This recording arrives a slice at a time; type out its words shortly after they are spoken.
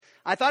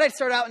I thought I'd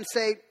start out and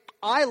say,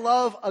 I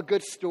love a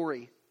good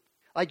story.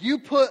 Like, you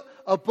put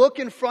a book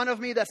in front of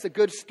me that's a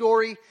good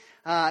story.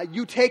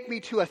 You take me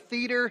to a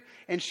theater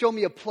and show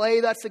me a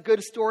play that's a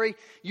good story.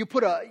 You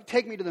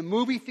take me to the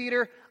movie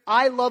theater.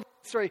 I love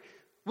a story.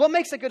 What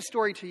makes a good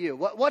story to you?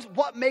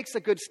 What makes a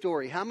good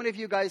story? How many of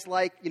you guys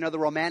like, the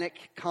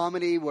romantic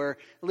comedy where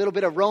a little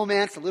bit of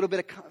romance, a little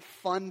bit of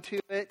fun to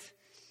it?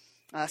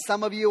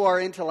 Some of you are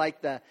into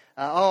like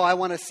I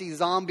want to see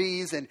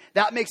zombies, and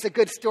that makes a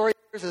good story.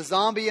 There's a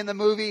zombie in the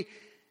movie.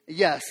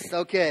 Yes,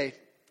 okay.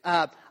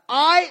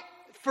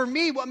 For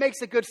me, what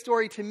makes a good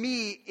story to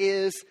me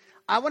is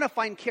I want to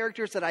find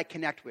characters that I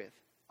connect with.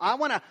 I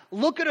want to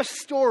look at a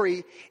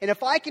story, and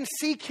if I can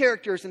see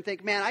characters and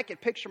think, man, I could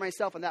picture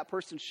myself in that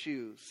person's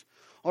shoes.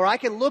 Or I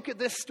can look at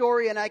this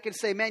story and I can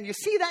say, man, you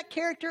see that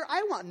character?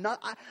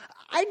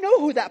 I know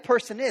who that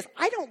person is.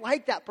 I don't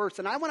like that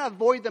person. I want to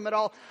avoid them at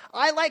all.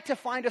 I like to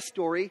find a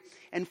story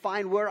and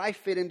find where I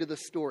fit into the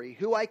story,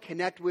 who I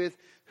connect with,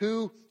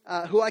 who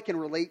I can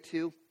relate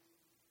to.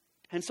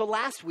 And so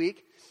last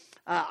week,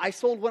 I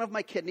sold one of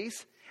my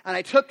kidneys, and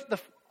I took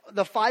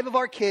the 5 of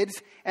our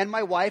kids and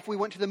my wife. We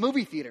went to the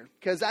movie theater,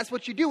 because that's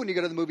what you do when you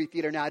go to the movie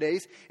theater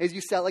nowadays, is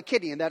you sell a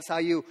kidney, and that's how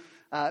you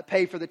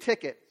pay for the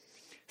ticket.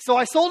 So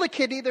I sold a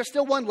kidney. There's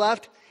still one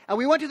left. And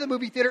we went to the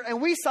movie theater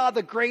and we saw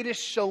The Greatest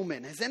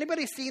Showman. Has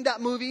anybody seen that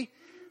movie?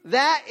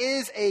 That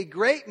is a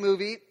great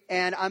movie,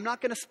 and I'm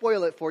not going to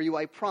spoil it for you,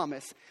 I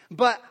promise.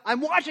 But I'm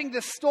watching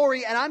this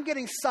story and I'm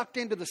getting sucked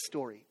into the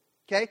story.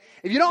 Okay?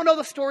 If you don't know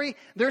the story,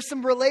 there's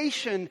some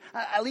relation,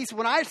 at least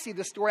when I see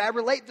the story, I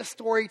relate the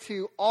story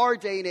to our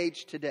day and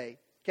age today.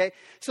 Okay?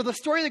 So the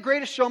story of The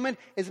Greatest Showman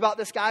is about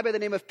this guy by the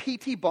name of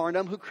P.T.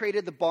 Barnum, who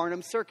created the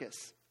Barnum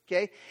Circus.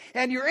 Okay?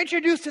 And you're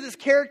introduced to this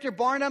character,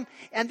 Barnum,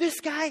 and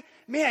this guy,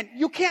 man,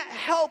 you can't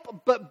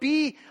help but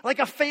be like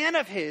a fan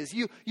of his.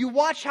 You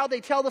watch how they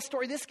tell the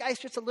story. This guy's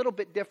just a little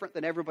bit different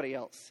than everybody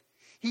else.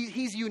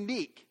 He's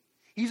unique.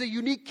 He's a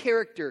unique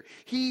character.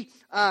 He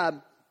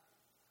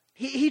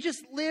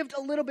just lived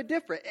a little bit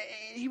different.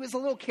 He was a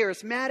little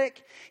charismatic.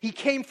 He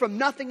came from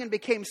nothing and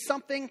became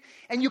something.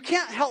 And you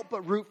can't help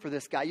but root for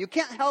this guy. You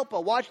can't help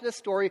but watch this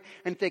story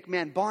and think,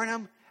 man,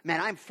 Barnum, man,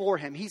 I'm for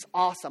him. He's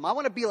awesome. I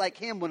want to be like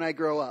him when I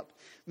grow up.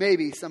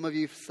 Maybe some of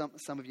you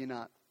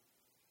not.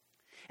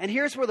 And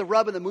here's where the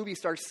rub of the movie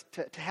starts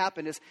to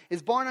happen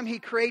is Barnum, he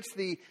creates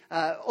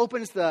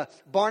opens the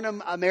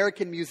Barnum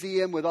American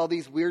Museum with all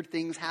these weird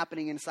things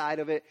happening inside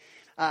of it.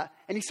 And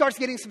he starts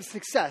getting some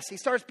success. He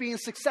starts being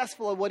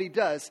successful at what he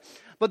does.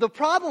 But the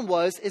problem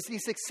is the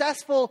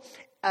successful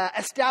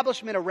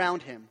establishment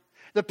around him.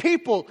 The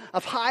people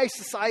of high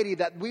society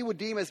that we would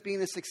deem as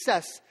being a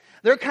success,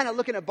 they're kind of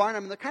looking at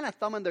Barnum and they're kind of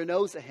thumbing their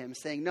nose at him,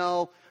 saying,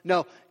 no,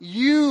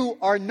 you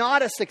are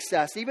not a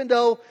success. Even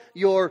though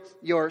your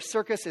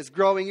circus is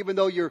growing, even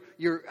though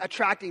you're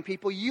attracting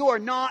people, you are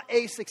not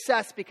a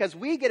success, because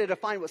we get to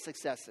define what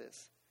success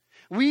is.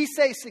 We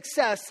say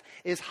success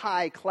is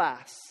high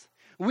class.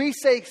 We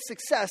say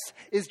success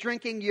is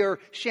drinking your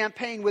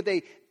champagne with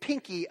a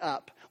pinky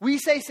up. We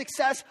say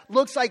success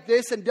looks like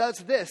this and does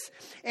this.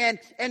 And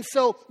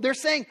so they're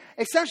saying,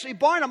 essentially,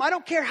 Barnum, I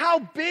don't care how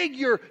big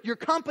your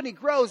company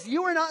grows,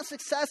 you are not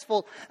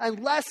successful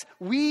unless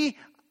we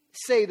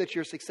say that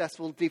you're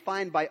successful,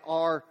 defined by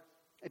our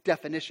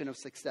definition of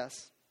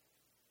success.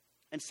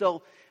 And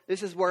so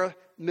this is where, in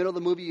the middle of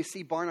the movie, you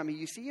see Barnum,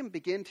 you see him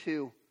begin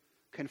to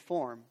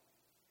conform.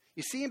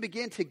 You see him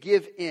begin to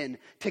give in,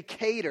 to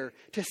cater,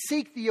 to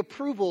seek the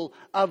approval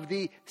of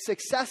the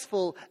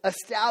successful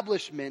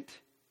establishment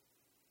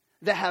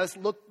that has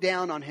looked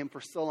down on him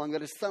for so long,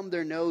 that has thumbed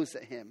their nose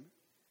at him.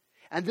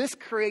 And this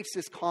creates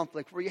this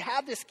conflict where you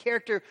have this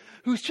character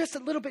who's just a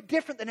little bit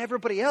different than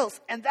everybody else,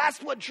 and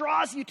that's what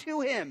draws you to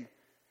him.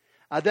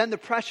 Then the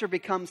pressure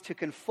becomes to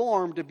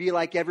conform, to be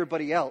like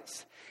everybody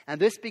else. And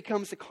this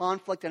becomes a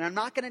conflict, and I'm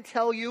not going to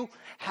tell you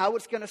how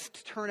it's going to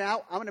turn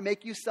out. I'm going to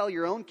make you sell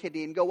your own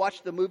kidney and go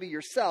watch the movie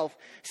yourself,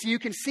 so you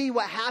can see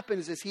what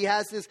happens as he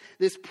has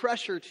this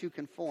pressure to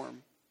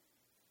conform.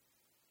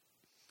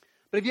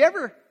 But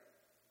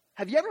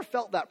have you ever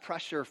felt that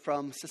pressure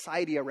from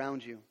society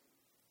around you?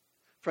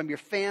 From your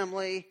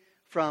family,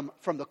 from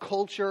the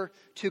culture,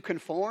 to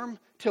conform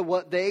to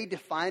what they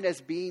define as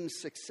being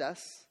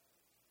success?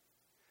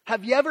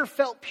 Have you ever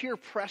felt peer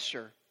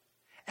pressure?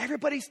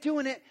 Everybody's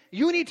doing it.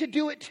 You need to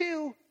do it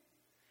too.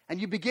 And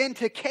you begin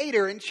to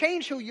cater and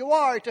change who you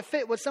are to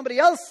fit what somebody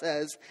else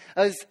says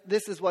as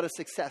this is what a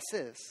success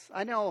is.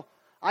 I know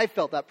I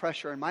felt that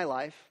pressure in my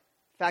life.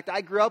 In fact,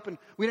 I grew up and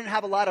we didn't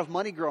have a lot of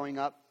money growing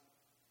up.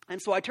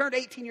 And so I turned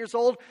 18 years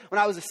old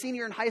when I was a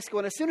senior in high school.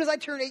 And as soon as I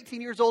turned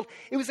 18 years old,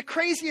 it was the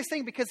craziest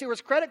thing, because there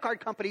was credit card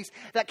companies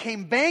that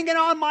came banging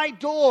on my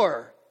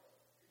door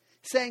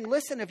saying,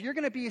 listen, if you're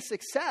going to be a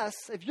success,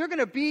 if you're going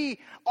to be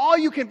all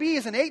you can be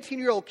as an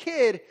 18-year-old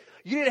kid,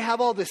 you need to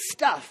have all this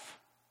stuff.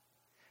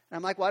 And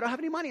I'm like, well, I don't have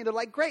any money. And they're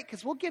like, great,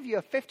 because we'll give you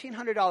a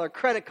 $1,500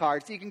 credit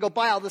card so you can go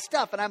buy all this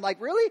stuff. And I'm like,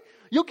 really?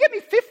 You'll give me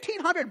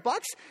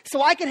 $1,500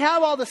 so I can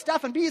have all this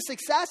stuff and be a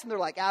success? And they're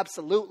like,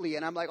 absolutely.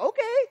 And I'm like,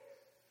 okay.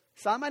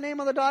 Sign my name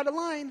on the dotted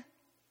line.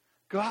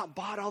 go out and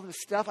bought all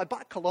this stuff. I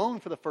bought cologne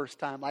for the first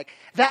time. Like,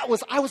 I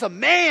was a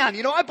man,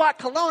 I bought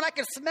cologne. I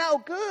could smell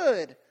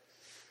good.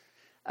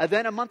 And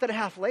then a month and a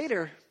half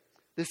later,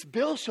 this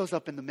bill shows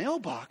up in the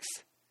mailbox.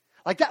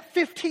 Like that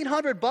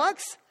 $1,500,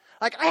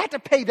 like I had to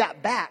pay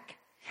that back.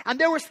 And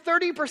there was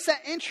 30%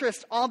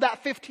 interest on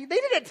that 15. They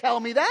didn't tell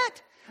me that.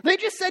 They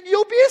just said,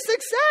 you'll be a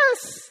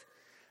success.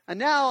 And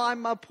now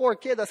I'm a poor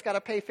kid that's got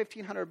to pay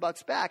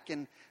 $1,500 back.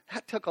 And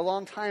that took a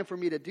long time for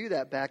me to do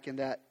that back in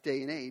that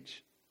day and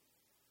age.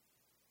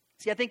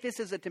 See, I think this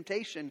is a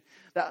temptation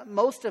that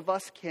most of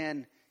us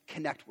can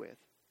connect with.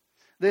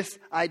 This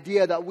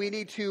idea that we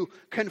need to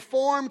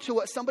conform to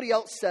what somebody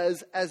else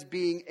says as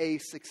being a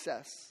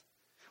success.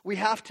 We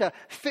have to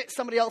fit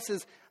somebody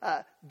else's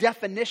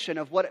definition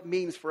of what it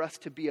means for us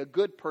to be a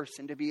good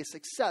person, to be a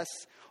success,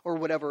 or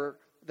whatever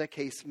the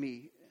case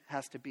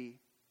has to be.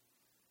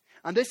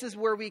 And this is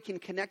where we can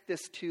connect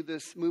this to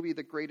this movie,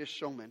 The Greatest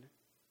Showman.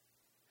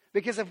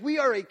 Because if we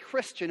are a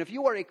Christian, if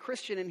you are a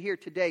Christian in here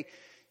today,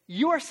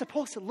 you are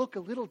supposed to look a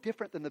little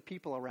different than the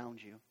people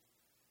around you.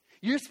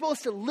 You're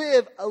supposed to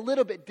live a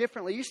little bit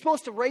differently. You're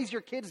supposed to raise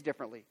your kids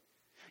differently.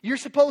 You're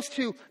supposed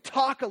to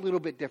talk a little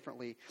bit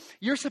differently.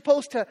 You're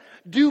supposed to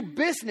do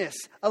business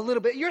a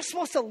little bit. You're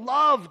supposed to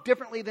love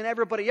differently than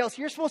everybody else.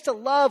 You're supposed to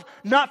love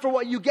not for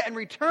what you get in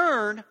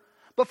return,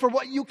 but for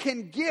what you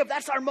can give.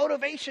 That's our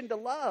motivation to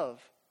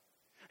love.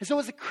 And so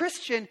as a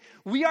Christian,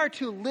 we are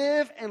to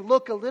live and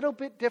look a little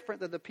bit different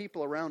than the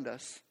people around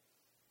us.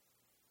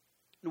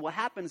 And what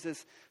happens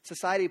is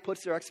society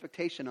puts their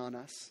expectation on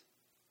us.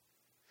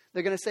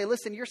 They're going to say,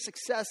 listen, your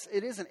success,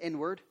 it isn't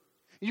inward.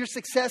 Your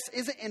success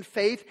isn't in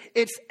faith,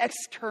 it's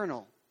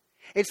external.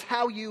 It's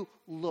how you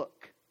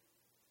look.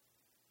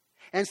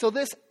 And so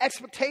this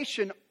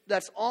expectation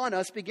that's on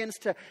us begins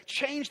to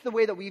change the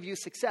way that we view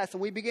success, and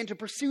we begin to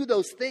pursue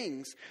those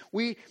things.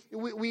 We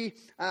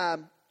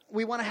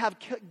want to have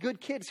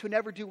good kids who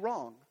never do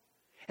wrong.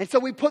 And so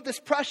we put this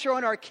pressure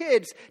on our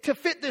kids to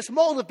fit this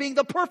mold of being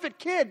the perfect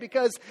kid,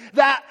 because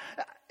that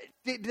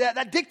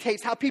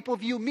dictates how people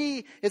view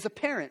me as a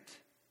parent.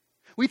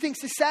 We think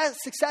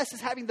success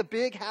is having the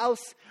big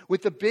house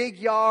with the big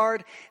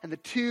yard and the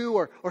 2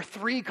 or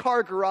 3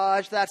 car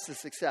garage. That's the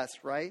success,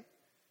 right?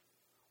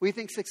 We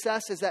think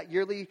success is that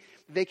yearly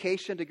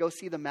vacation to go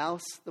see the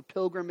mouse, the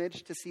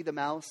pilgrimage to see the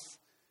mouse.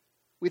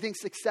 We think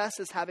success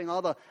is having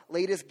all the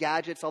latest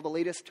gadgets, all the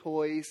latest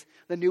toys,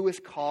 the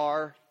newest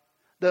car,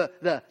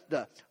 the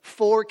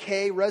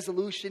 4K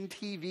resolution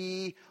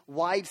TV,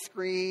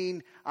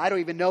 widescreen. I don't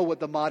even know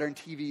what the modern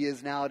TV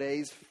is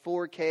nowadays.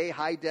 4K,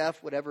 high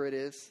def, whatever it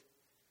is.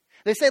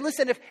 They say,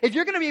 listen, if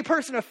you're going to be a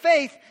person of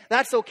faith,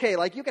 that's okay.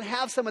 Like, you can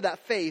have some of that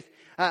faith,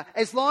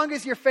 as long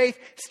as your faith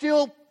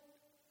still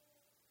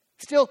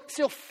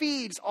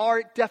feeds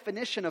our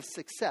definition of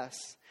success.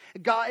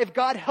 If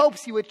God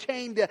helps you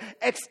attain the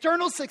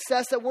external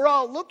success that we're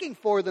all looking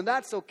for, then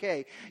that's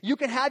okay. You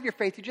can have your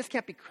faith, you just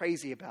can't be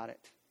crazy about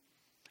it.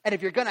 And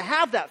if you're going to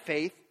have that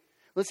faith,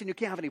 listen, you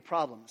can't have any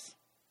problems.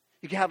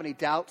 You can't have any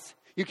doubts.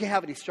 You can't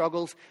have any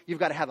struggles. You've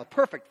got to have a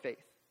perfect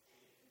faith.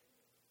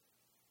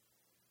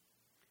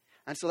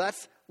 And so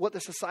that's what the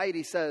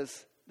society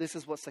says this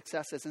is what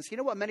success is. And so you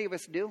know what many of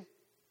us do?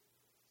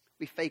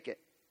 We fake it.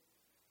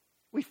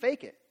 We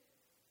fake it.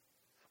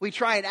 We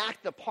try and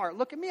act the part.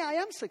 Look at me, I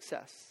am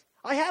success.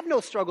 I have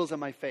no struggles in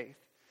my faith.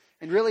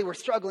 And really we're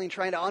struggling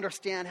trying to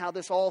understand how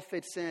this all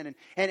fits in.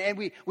 And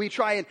we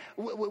try and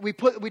we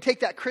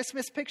take that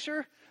Christmas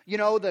picture,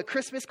 the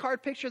Christmas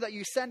card picture that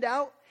you send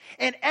out,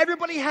 and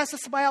everybody has to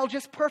smile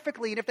just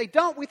perfectly. And if they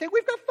don't, we think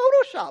we've got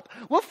Photoshop.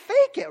 We'll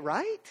fake it,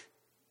 right?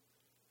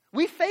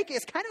 We fake it.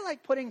 It's kind of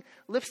like putting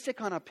lipstick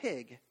on a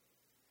pig.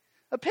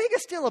 A pig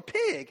is still a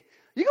pig.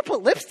 You can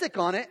put lipstick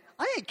on it.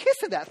 I ain't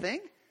kissing that thing.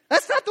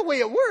 That's not the way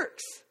it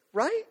works,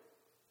 right?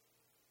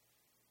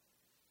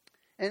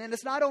 And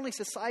it's not only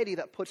society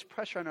that puts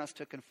pressure on us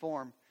to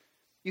conform.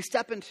 You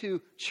step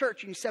into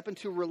church and you step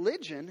into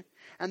religion,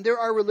 and there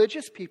are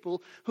religious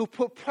people who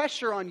put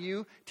pressure on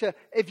you to,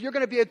 if you're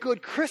going to be a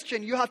good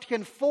Christian, you have to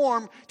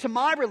conform to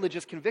my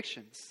religious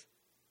convictions.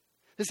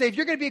 They say, if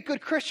you're going to be a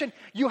good Christian,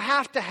 you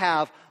have to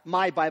have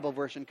my Bible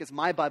version, because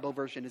my Bible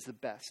version is the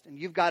best. And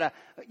you've got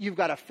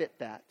to fit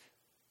that.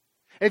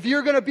 If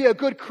you're going to be a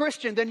good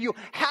Christian, then you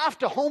have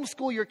to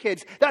homeschool your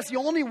kids. That's the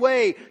only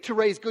way to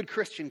raise good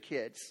Christian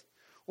kids.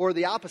 Or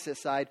the opposite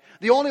side,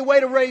 the only way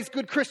to raise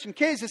good Christian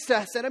kids is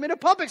to send them into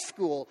public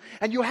school.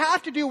 And you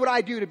have to do what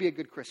I do to be a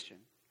good Christian.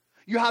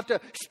 You have to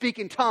speak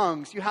in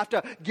tongues. You have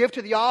to give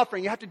to the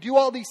offering. You have to do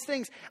all these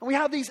things. And we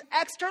have these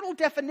external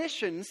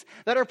definitions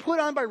that are put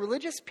on by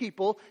religious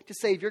people to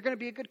say, if you're going to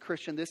be a good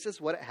Christian, this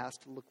is what it has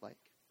to look like.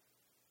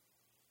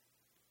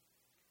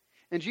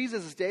 In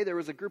Jesus' day, there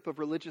was a group of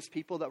religious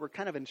people that were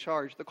kind of in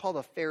charge. They're called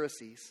the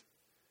Pharisees.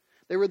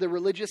 They were the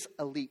religious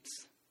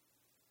elites.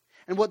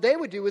 And what they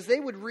would do is they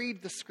would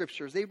read the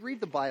scriptures. They'd read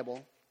the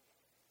Bible,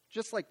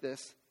 just like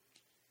this.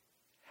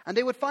 And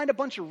they would find a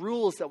bunch of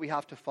rules that we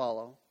have to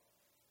follow.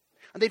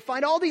 And they'd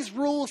find all these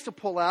rules to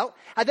pull out.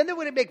 And then they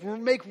would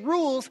make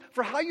rules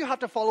for how you have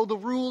to follow the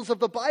rules of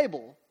the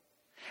Bible.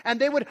 And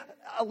they would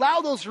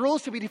allow those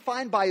rules to be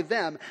defined by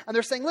them. And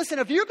they're saying, listen,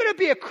 if you're going to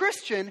be a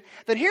Christian,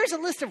 then here's a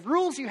list of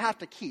rules you have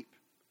to keep.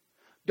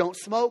 Don't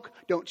smoke,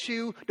 don't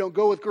chew, don't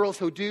go with girls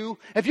who do.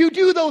 If you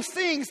do those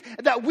things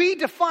that we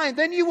define,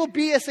 then you will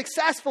be a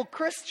successful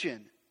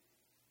Christian.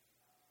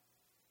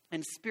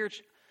 And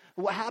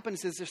what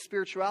happens is their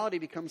spirituality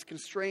becomes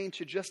constrained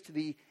to just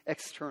the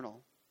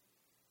external.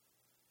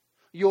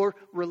 Your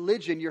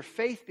religion, your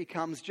faith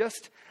becomes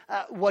just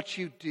what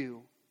you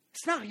do.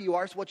 It's not who you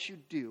are, it's what you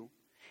do.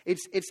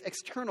 It's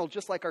external,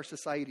 just like our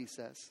society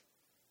says.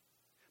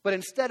 But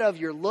instead of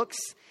your looks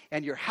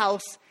and your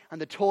house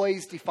and the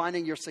toys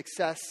defining your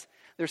success,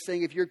 they're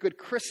saying if you're a good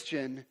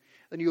Christian,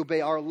 then you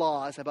obey our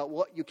laws about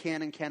what you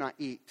can and cannot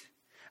eat,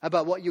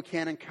 about what you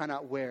can and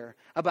cannot wear,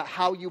 about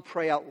how you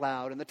pray out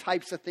loud and the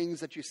types of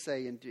things that you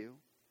say and do.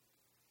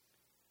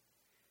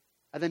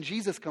 And then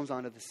Jesus comes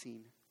onto the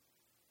scene.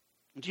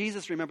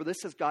 Jesus, remember,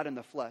 this is God in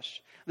the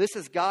flesh. This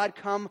is God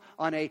come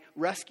on a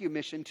rescue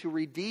mission to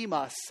redeem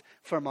us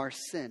from our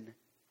sin.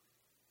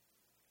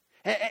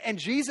 And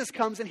Jesus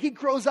comes and he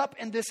grows up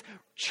in this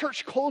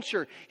church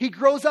culture. He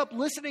grows up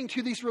listening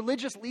to these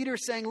religious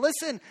leaders saying,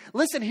 listen,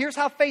 here's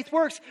how faith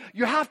works.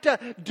 You have to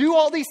do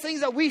all these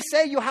things that we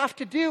say you have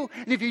to do.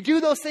 And if you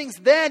do those things,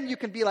 then you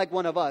can be like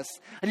one of us.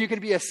 And you can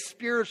be a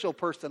spiritual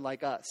person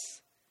like us.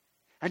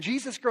 And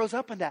Jesus grows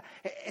up in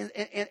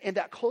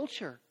that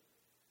culture.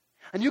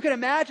 And you can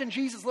imagine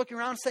Jesus looking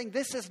around saying,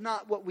 this is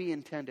not what we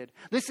intended.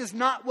 This is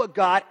not what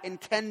God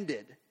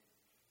intended.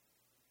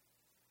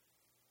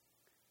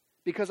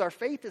 Because our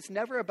faith is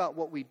never about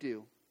what we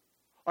do.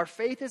 Our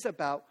faith is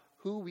about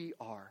who we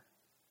are.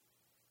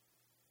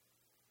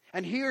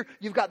 And here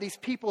you've got these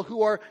people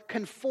who are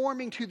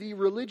conforming to the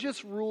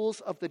religious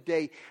rules of the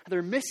day. And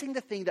they're missing the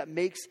thing that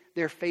makes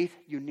their faith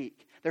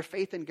unique. Their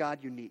faith in God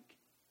unique.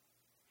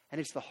 And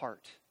it's the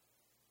heart.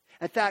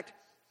 In fact,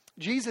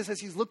 Jesus, as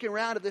he's looking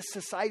around at this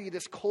society,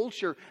 this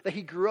culture that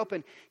he grew up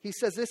in, he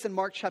says this in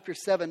Mark chapter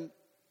 7.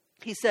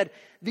 He said,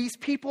 these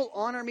people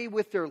honor me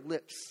with their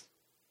lips.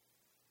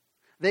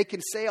 They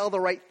can say all the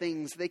right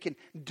things. They can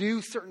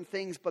do certain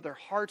things, but their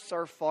hearts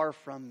are far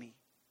from me.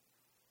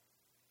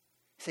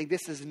 Saying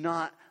this is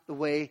not the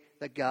way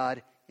that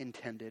God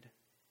intended.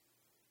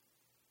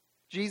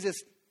 Jesus,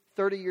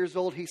 30 years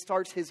old, he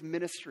starts his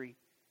ministry.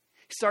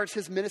 He starts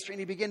his ministry and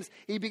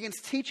he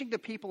begins teaching the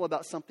people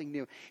about something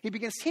new. He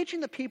begins teaching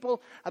the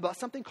people about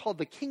something called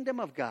the kingdom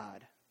of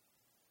God.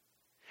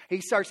 He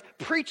starts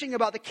preaching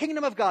about the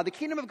kingdom of God. The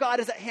kingdom of God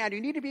is at hand.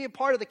 You need to be a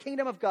part of the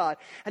kingdom of God.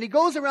 And he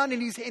goes around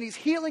and he's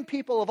healing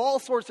people of all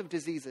sorts of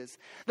diseases.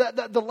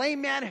 The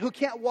lame man who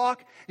can't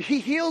walk, he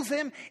heals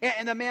him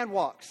and the man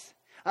walks.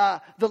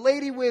 The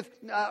lady with,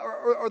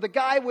 or the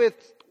guy with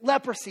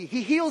leprosy,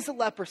 he heals the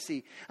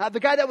leprosy. The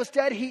guy that was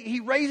dead,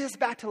 he raises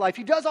back to life.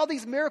 He does all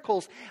these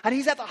miracles and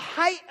he's at the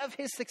height of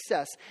his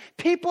success.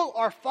 People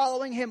are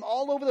following him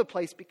all over the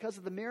place because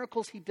of the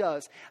miracles he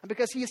does and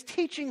because he is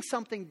teaching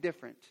something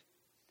different.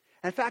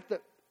 In fact,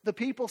 the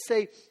people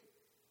say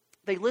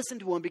they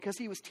listened to him because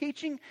he was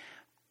teaching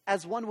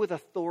as one with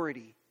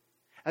authority,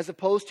 as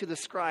opposed to the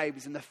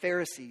scribes and the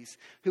Pharisees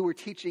who were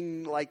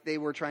teaching like they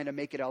were trying to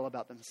make it all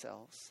about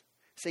themselves.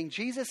 Saying,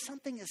 Jesus,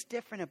 something is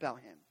different about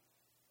him.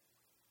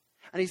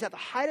 And he's at the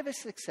height of his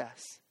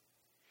success.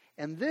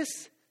 And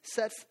this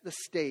sets the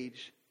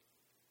stage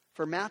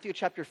for Matthew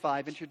chapter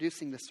 5,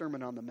 introducing the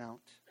Sermon on the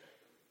Mount.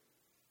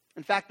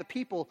 In fact, the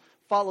people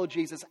follow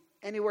Jesus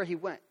anywhere he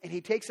went. And he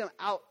takes them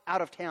out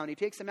of town. He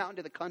takes them out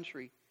into the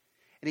country.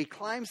 And he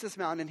climbs this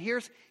mountain. And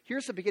here's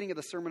the beginning of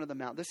the Sermon on the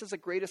Mount. This is the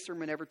greatest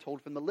sermon ever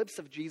told from the lips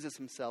of Jesus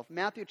himself.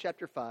 Matthew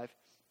chapter 5.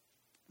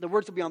 The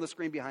words will be on the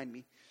screen behind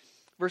me.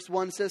 Verse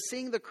 1 says,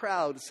 seeing the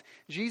crowds,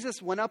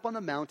 Jesus went up on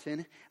the mountain.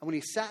 And when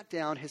he sat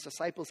down, his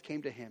disciples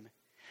came to him.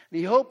 And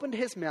he opened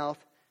his mouth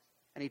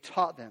and he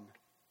taught them,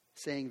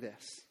 saying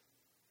this.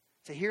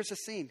 So here's the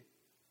scene.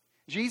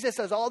 Jesus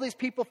has all these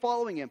people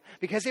following him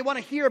because they want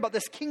to hear about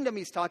this kingdom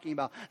he's talking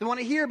about. They want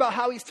to hear about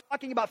how he's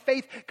talking about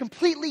faith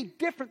completely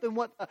different than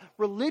what the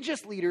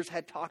religious leaders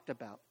had talked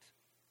about.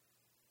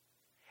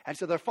 And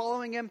so they're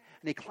following him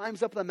and he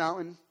climbs up the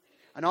mountain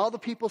and all the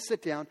people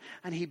sit down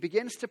and he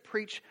begins to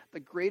preach the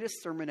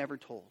greatest sermon ever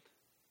told.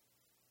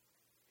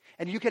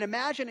 And you can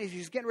imagine as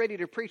he's getting ready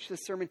to preach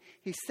this sermon,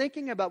 he's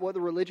thinking about what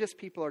the religious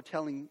people are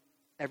telling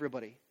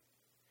everybody.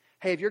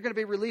 Hey, if you're going to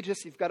be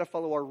religious, you've got to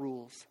follow our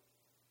rules.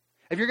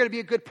 If you're going to be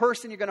a good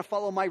person, you're going to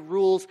follow my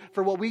rules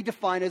for what we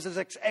define as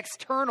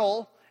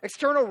external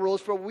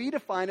rules for what we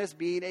define as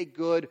being a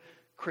good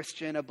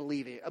Christian, a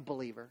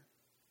believer.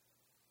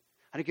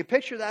 And you can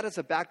picture that as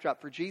a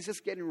backdrop for Jesus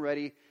getting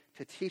ready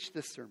to teach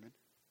this sermon.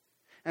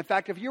 In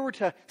fact, if you were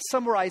to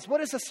summarize, what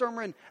is the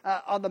Sermon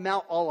on the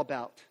Mount all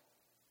about?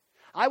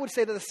 I would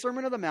say that the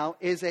Sermon on the Mount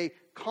is a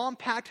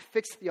compact,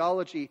 fixed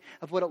theology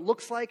of what it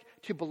looks like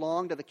to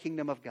belong to the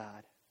kingdom of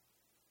God.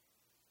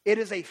 It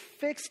is a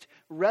fixed,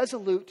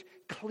 resolute,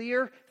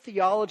 clear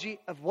theology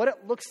of what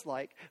it looks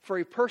like for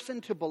a person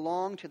to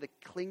belong to the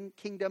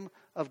kingdom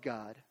of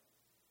God.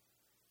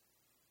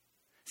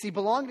 See,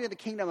 belonging to the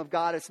kingdom of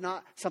God is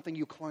not something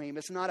you claim.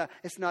 It's not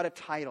a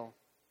title.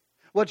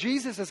 What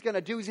Jesus is going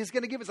to do is he's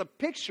going to give us a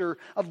picture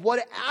of what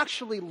it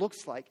actually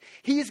looks like.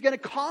 He is going to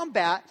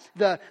combat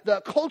the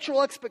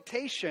cultural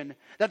expectation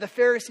that the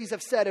Pharisees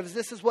have said, if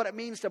this is what it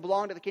means to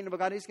belong to the kingdom of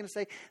God. He's going to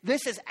say,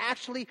 this is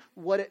actually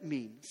what it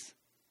means.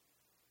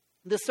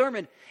 This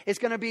sermon is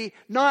going to be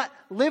not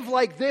live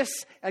like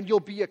this and you'll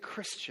be a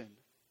Christian.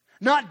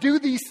 Not do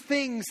these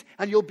things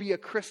and you'll be a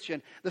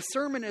Christian. The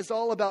sermon is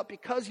all about,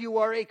 because you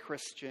are a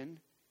Christian,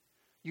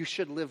 you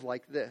should live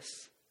like this.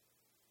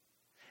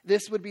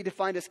 This would be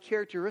defined as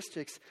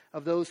characteristics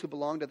of those who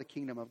belong to the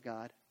kingdom of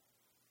God.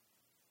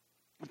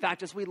 In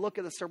fact, as we look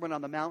at the Sermon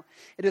on the Mount,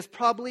 it is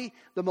probably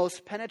the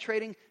most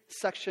penetrating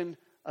section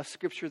of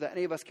Scripture that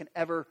any of us can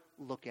ever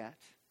look at.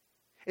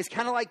 It's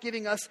kind of like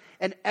giving us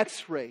an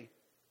X-ray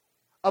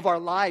of our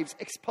lives,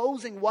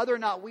 exposing whether or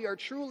not we are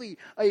truly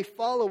a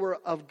follower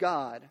of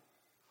God,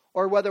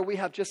 or whether we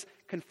have just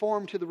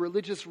conformed to the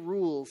religious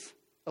rules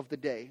of the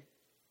day.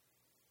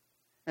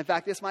 In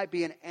fact, this might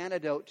be an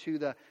antidote to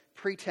the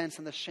pretense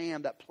and the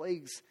sham that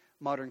plagues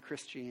modern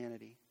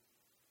Christianity.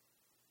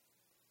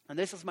 And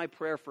this is my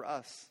prayer for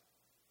us,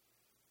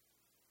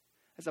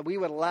 is that we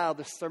would allow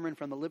the sermon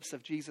from the lips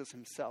of Jesus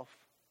himself,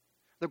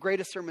 the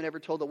greatest sermon ever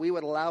told, that we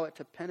would allow it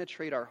to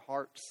penetrate our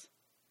hearts,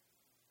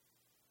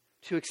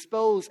 to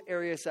expose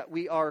areas that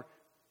we are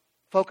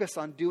focused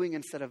on doing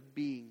instead of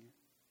being,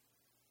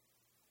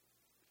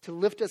 to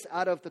lift us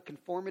out of the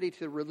conformity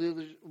to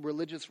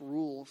religious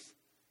rules,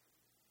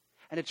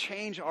 and to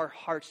change our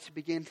hearts to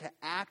begin to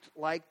act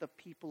like the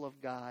people of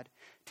God,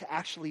 to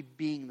actually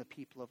being the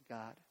people of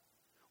God.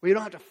 We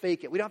don't have to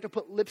fake it. We don't have to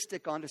put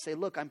lipstick on to say,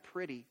 look, I'm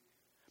pretty.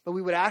 But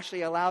we would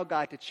actually allow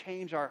God to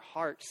change our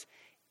hearts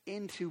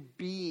into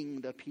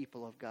being the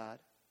people of God.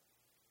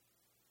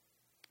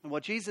 And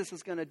what Jesus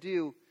is going to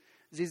do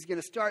is he's going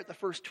to start the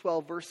first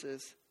 12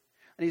 verses,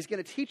 and he's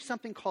going to teach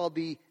something called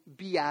the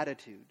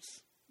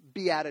Beatitudes.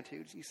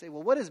 Beatitudes. You say,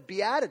 well, what is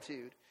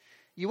beatitude?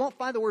 You won't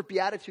find the word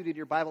beatitude in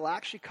your Bible. It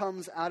actually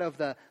comes out of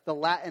the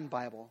Latin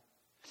Bible.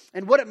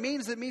 And what it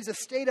means a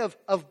state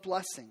of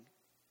blessing.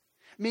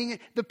 Meaning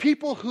the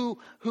people who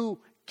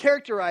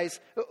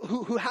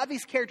have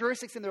these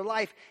characteristics in their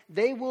life,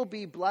 they will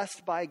be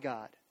blessed by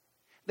God.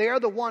 They are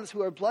the ones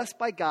who are blessed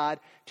by God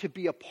to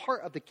be a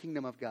part of the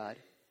kingdom of God.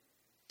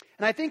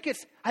 And I think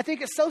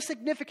it's so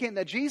significant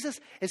that Jesus,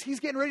 as he's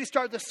getting ready to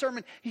start the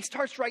sermon, he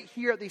starts right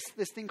here at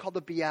this thing called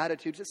the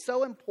Beatitudes. It's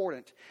so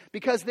important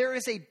because there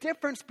is a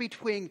difference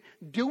between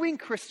doing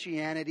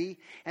Christianity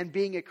and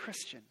being a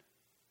Christian.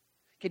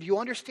 Can you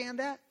understand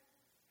that?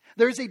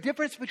 There's a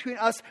difference between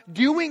us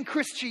doing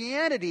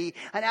Christianity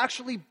and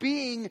actually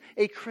being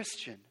a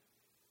Christian.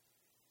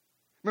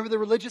 Remember the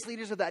religious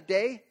leaders of that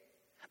day?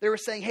 They were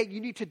saying, hey, you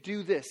need to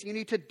do this. You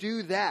need to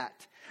do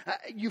that.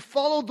 You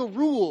follow the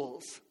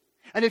rules.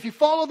 And if you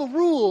follow the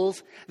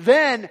rules,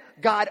 then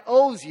God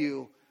owes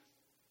you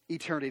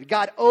eternity.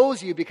 God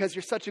owes you because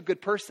you're such a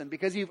good person,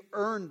 because you've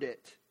earned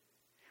it.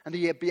 And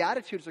the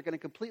Beatitudes are going to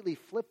completely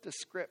flip the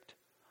script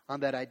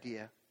on that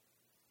idea.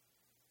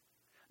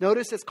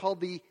 Notice it's called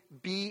the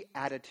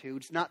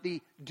Beatitudes, not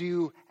the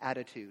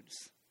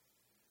Do-attitudes.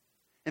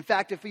 In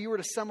fact, if you were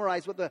to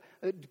summarize what the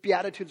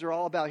Beatitudes are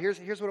all about, here's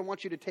what I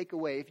want you to take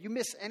away. If you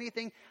miss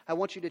anything, I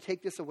want you to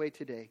take this away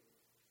today.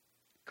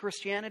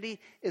 Christianity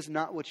is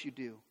not what you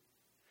do.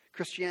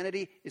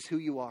 Christianity is who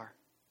you are.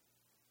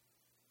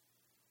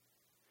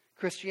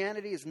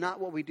 Christianity is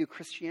not what we do.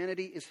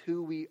 Christianity is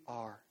who we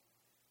are.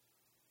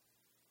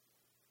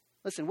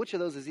 Listen, which of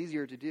those is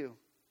easier to do?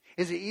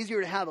 Is it easier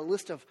to have a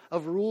list of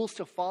rules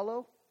to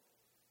follow?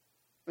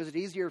 Or is it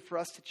easier for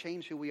us to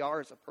change who we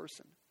are as a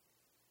person?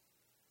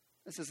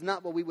 This is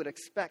not what we would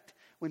expect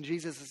when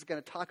Jesus is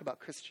going to talk about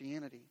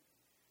Christianity.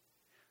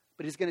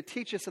 But he's going to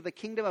teach us that the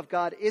kingdom of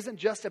God isn't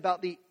just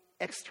about the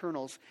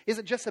externals,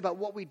 isn't just about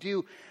what we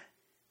do.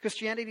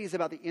 Christianity is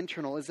about the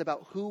internal, it's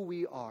about who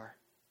we are.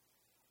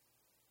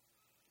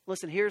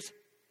 Listen, here's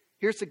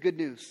the good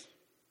news.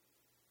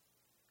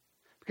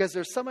 Because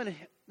there's some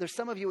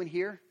of you in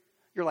here,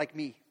 you're like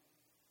me.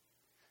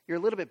 You're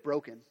a little bit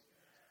broken.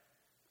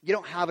 You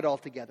don't have it all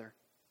together.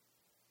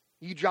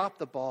 You drop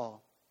the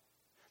ball.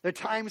 There are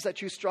times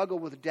that you struggle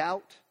with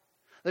doubt.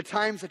 There are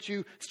times that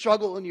you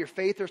struggle in your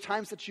faith. There are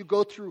times that you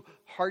go through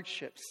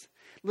hardships.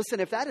 Listen,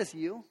 if that is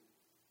you,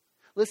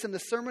 listen, the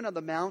Sermon on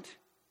the Mount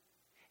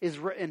is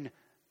written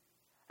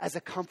as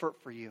a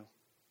comfort for you,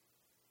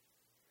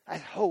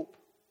 as hope.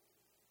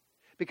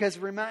 Because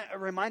a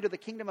reminder, the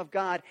kingdom of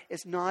God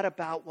is not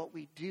about what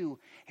we do.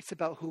 It's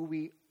about who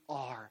we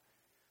are.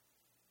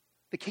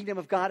 The kingdom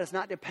of God is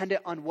not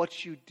dependent on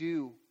what you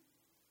do.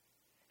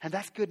 And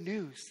that's good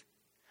news.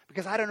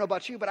 Because I don't know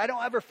about you, but I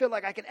don't ever feel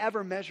like I can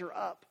ever measure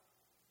up.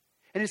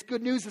 And it's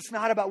good news, it's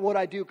not about what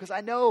I do, because I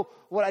know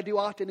what I do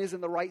often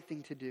isn't the right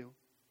thing to do.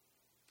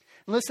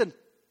 And listen,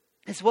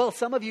 as well,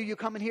 some of you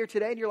come in here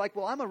today and you're like,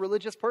 well, I'm a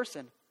religious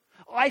person.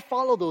 I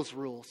follow those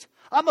rules.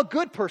 I'm a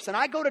good person.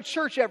 I go to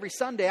church every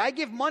Sunday. I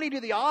give money to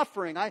the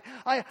offering. I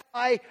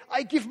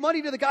give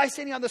money to the guy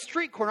standing on the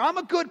street corner. I'm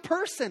a good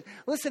person.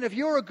 Listen, if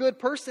you're a good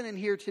person in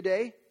here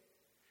today,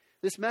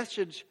 this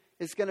message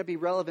is going to be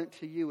relevant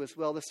to you as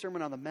well, the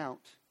Sermon on the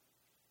Mount.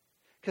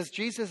 Because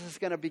Jesus is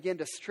going to begin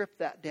to strip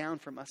that down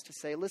from us to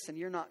say, listen,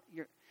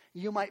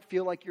 you might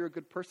feel like you're a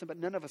good person, but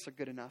none of us are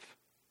good enough.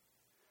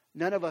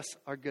 None of us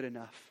are good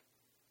enough.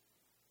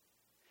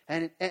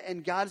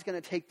 And God's going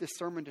to take this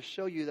sermon to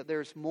show you that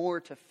there's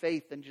more to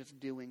faith than just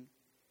doing.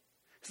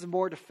 There's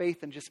more to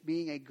faith than just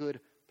being a good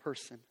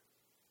person.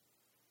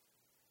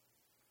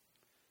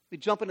 We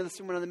jump into the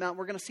Sermon on the Mount.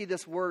 We're going to see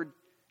this word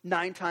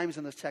 9 times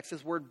in this text,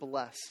 this word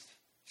blessed.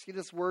 See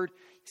this word?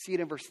 You see it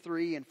in verse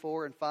 3 and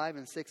 4 and 5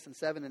 and 6 and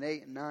 7 and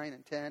 8 and 9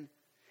 and 10.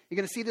 You're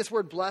going to see this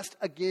word blessed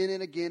again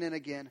and again and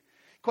again.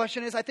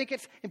 Question is, I think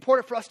it's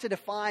important for us to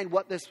define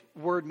what this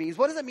word means.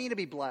 What does it mean to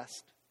be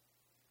blessed?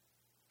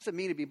 What does it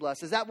mean to be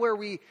blessed? Is that where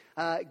we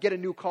get a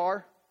new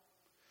car?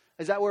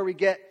 Is that where we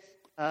get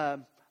a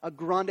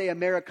grande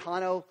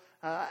Americano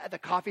at the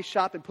coffee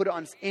shop and put it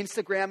on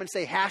Instagram and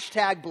say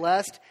hashtag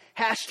blessed?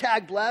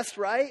 Hashtag blessed,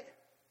 right?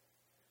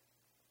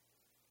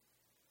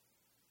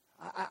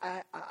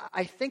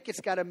 I think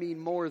it's got to mean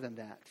more than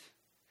that.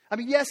 I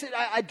mean, yes,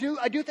 I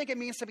do think it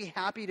means to be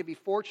happy, to be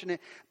fortunate,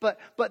 but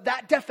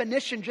that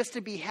definition, just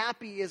to be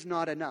happy, is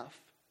not enough.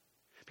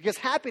 Because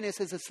happiness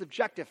is a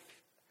subjective.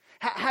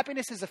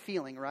 Happiness is a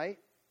feeling, right?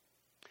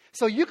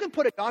 So you can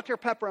put a Dr.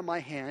 Pepper in my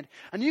hand,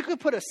 and you can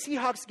put a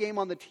Seahawks game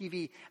on the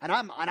TV, and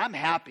I'm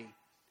happy.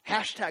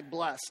 Hashtag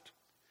blessed.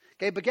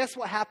 Okay, but guess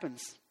what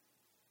happens?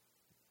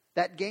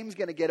 That game's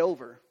going to get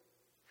over.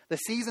 The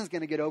season's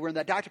going to get over, and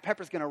that Dr.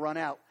 Pepper's going to run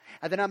out.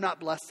 And then I'm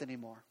not blessed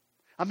anymore.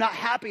 I'm not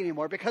happy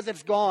anymore because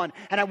it's gone,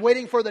 and I'm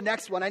waiting for the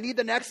next one. I need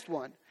the next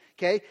one.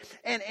 Okay?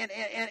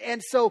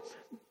 And so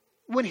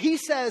when he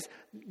says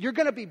you're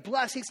going to be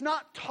blessed, he's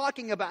not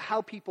talking about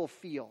how people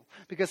feel,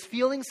 because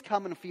feelings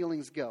come and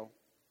feelings go.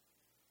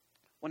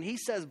 When he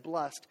says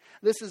blessed,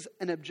 this is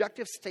an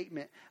objective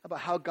statement about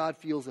how God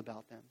feels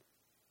about them.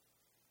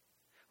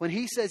 When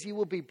he says you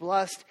will be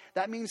blessed,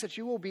 that means that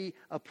you will be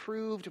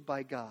approved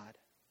by God.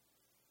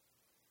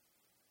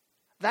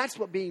 That's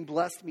what being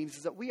blessed means,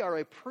 is that we are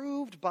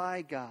approved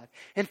by God.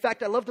 In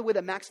fact, I love the way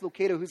that Max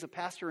Lucado, who's a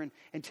pastor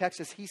in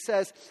Texas, he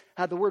says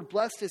the word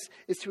blessed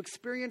is to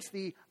experience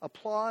the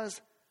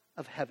applause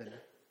of heaven.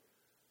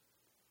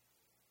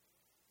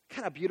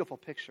 Kind of beautiful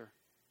picture.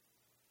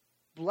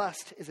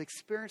 Blessed is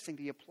experiencing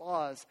the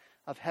applause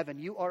of heaven.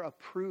 You are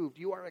approved.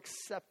 You are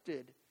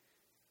accepted.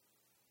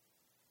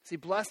 See,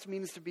 blessed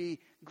means to be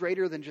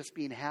greater than just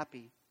being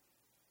happy.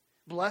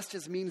 Blessed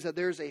just means that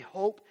there's a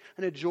hope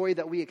and a joy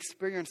that we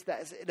experience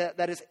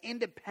that is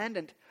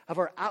independent of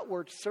our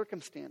outward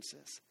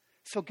circumstances.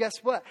 So guess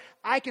what?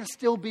 I can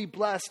still be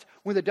blessed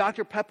when the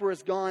Dr. Pepper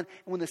is gone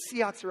and when the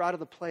Seahawks are out of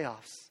the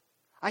playoffs.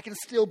 I can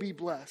still be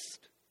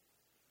blessed.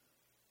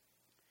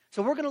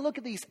 So we're going to look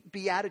at these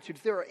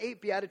Beatitudes. There are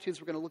 8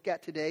 Beatitudes we're going to look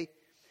at today.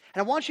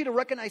 And I want you to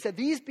recognize that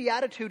these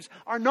Beatitudes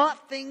are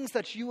not things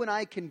that you and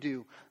I can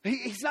do.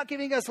 He's not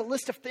giving us a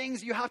list of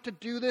things, you have to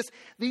do this.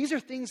 These are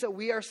things that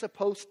we are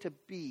supposed to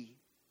be.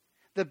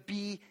 The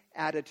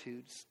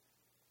Beatitudes.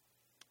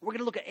 We're going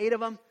to look at 8 of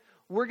them.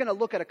 We're going to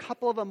look at a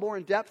couple of them more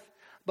in depth.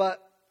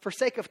 But for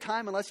sake of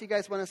time, unless you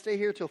guys want to stay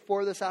here till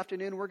 4 this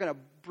afternoon, we're going to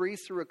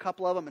breeze through a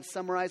couple of them and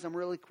summarize them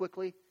really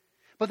quickly.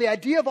 But the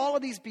idea of all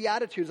of these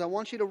Beatitudes, I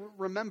want you to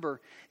remember,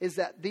 is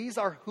that these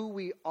are who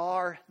we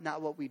are,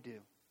 not what we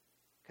do.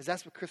 Because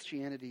that's what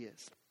Christianity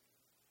is.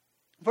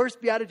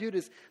 First Beatitude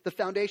is the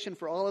foundation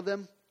for all of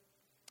them.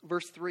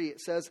 Verse 3,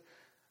 it says,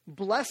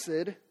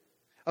 "Blessed,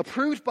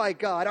 approved by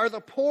God, are the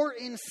poor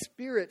in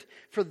spirit,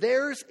 for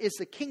theirs is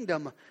the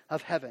kingdom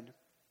of heaven."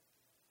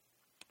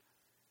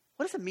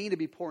 What does it mean to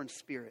be poor in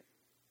spirit?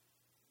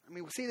 I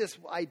mean, we see this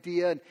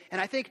idea, and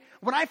I think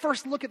when I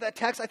first look at that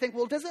text, I think,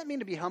 well, does that mean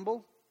to be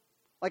humble?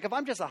 Like if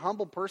I'm just a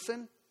humble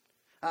person,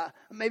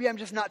 maybe I'm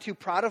just not too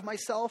proud of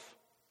myself.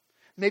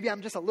 Maybe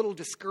I'm just a little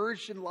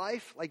discouraged in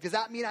life. Like, does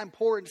that mean I'm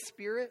poor in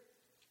spirit?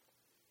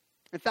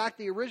 In fact,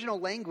 the original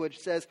language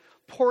says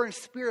poor in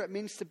spirit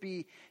means to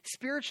be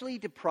spiritually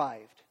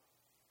deprived.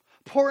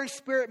 Poor in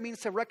spirit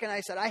means to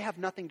recognize that I have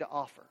nothing to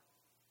offer.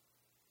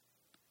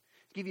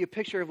 I'll give you a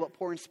picture of what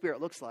poor in spirit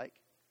looks like.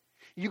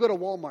 You go to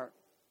Walmart.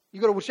 You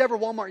go to whichever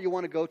Walmart you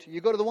want to go to. You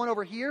go to the one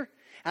over here,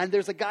 and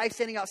there's a guy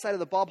standing outside of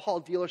the Bob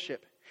Hall dealership.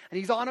 And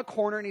he's on a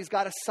corner, and he's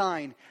got a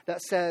sign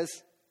that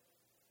says,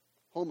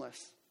 homeless.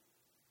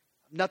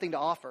 Nothing to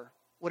offer.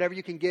 Whatever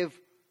you can give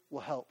will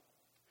help.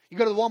 You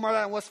go to the Walmart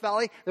out in West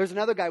Valley, there's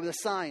another guy with a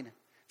sign that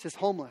says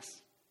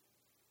homeless.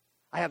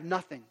 I have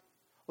nothing.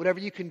 Whatever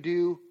you can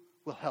do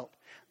will help.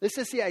 This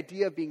is the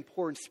idea of being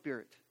poor in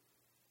spirit.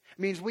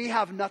 It means we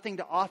have nothing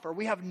to offer.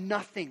 We have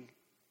nothing.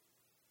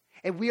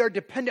 And we are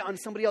dependent on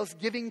somebody else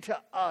giving to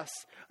us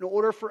in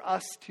order for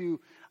us to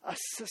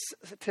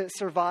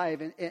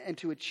survive and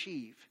to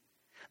achieve.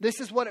 This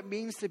is what it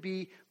means to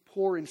be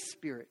poor in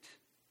spirit.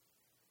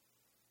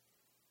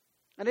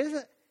 And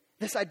isn't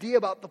this idea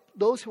about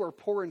those who are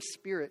poor in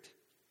spirit?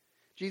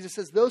 Jesus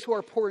says, those who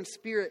are poor in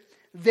spirit,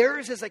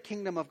 theirs is a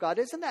kingdom of God.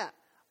 Isn't that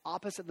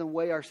opposite than the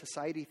way our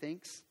society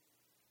thinks?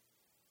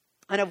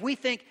 And if we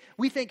think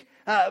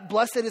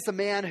blessed is a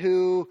man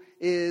who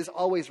is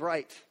always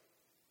right.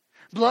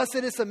 Blessed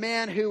is a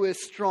man who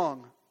is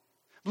strong.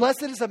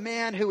 Blessed is a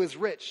man who is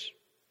rich.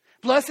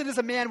 Blessed is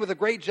a man with a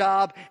great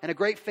job and a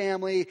great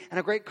family and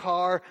a great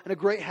car and a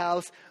great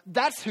house.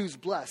 That's who's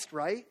blessed,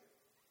 right?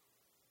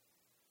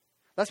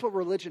 That's what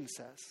religion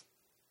says.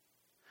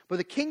 But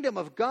the kingdom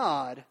of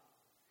God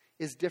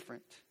is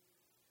different.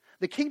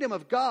 The kingdom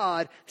of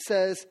God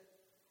says,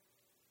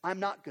 I'm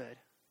not good.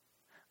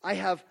 I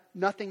have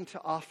nothing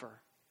to offer.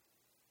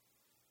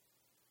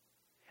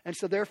 And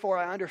so therefore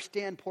I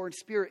understand poor in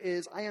spirit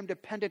is I am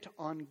dependent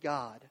on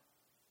God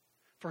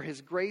for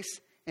His grace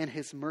and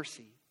His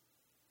mercy.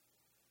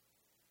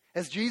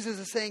 As Jesus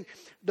is saying,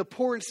 the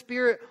poor in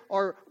spirit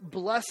are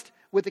blessed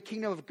with the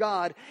kingdom of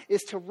God,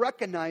 is to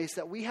recognize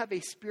that we have a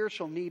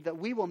spiritual need, that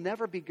we will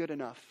never be good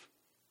enough.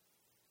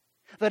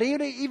 That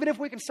even if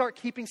we can start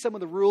keeping some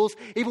of the rules,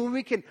 even when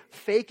we can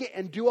fake it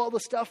and do all the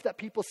stuff that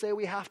people say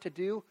we have to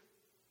do,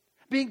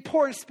 being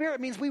poor in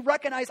spirit means we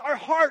recognize our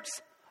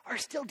hearts are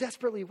still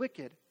desperately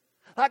wicked.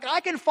 Like I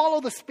can follow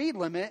the speed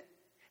limit,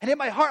 and in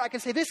my heart I can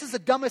say, this is the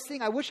dumbest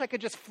thing, I wish I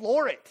could just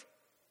floor it.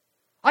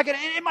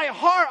 In my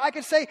heart, I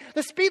can say,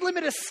 the speed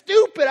limit is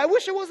stupid. I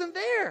wish it wasn't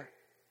there.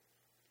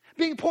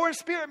 Being poor in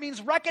spirit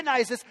means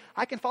recognize this.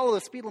 I can follow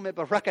the speed limit,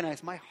 but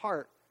recognize my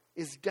heart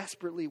is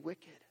desperately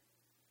wicked.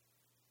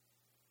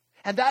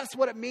 And that's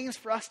what it means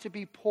for us to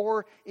be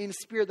poor in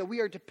spirit, that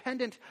we are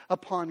dependent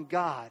upon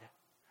God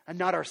and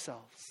not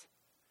ourselves.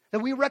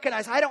 That we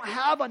recognize I don't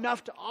have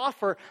enough to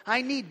offer.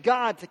 I need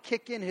God to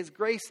kick in His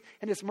grace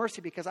and His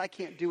mercy because I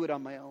can't do it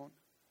on my own.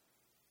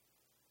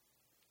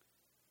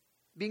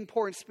 Being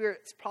poor in spirit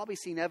is probably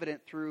seen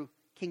evident through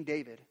King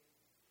David.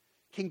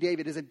 King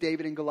David is a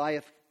David and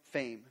Goliath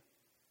fame.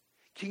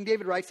 King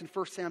David writes in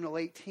 1 Samuel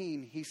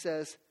 18, he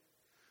says,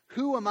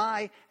 who am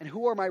I and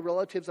who are my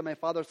relatives of my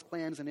father's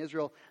clans in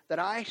Israel that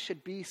I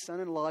should be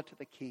son-in-law to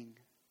the king?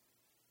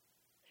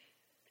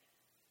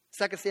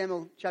 2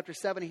 Samuel chapter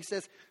 7, he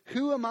says,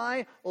 who am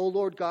I, O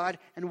Lord God,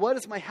 and what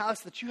is my house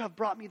that you have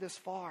brought me this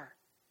far?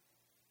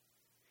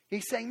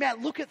 He's saying,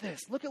 man, look at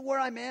this. Look at where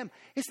I am.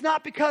 It's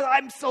not because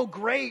I'm so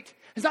great.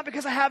 It's not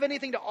because I have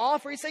anything to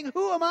offer. He's saying,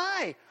 who am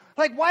I?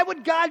 Like, why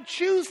would God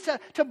choose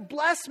to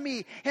bless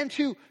me and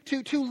to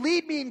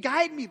lead me and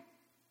guide me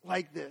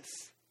like this?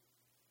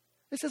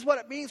 This is what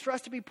it means for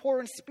us to be poor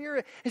in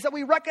spirit, is that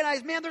we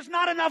recognize, man, there's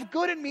not enough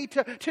good in me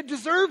to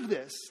deserve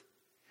this.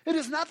 It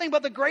is nothing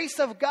but the grace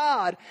of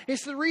God.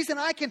 It's the reason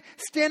I can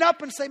stand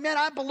up and say, man,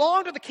 I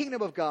belong to the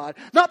kingdom of God.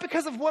 Not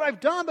because of what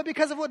I've done, but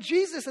because of what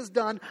Jesus has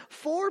done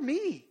for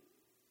me.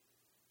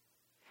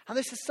 And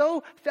this is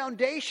so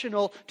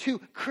foundational to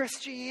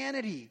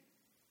Christianity.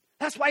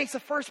 That's why it's the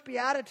first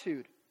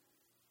beatitude.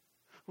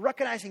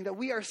 Recognizing that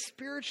we are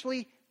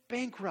spiritually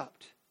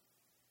bankrupt.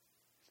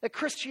 That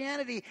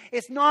Christianity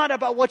is not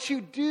about what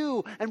you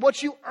do and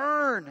what you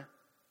earn.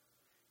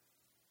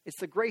 It's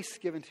the grace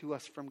given to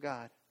us from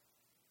God.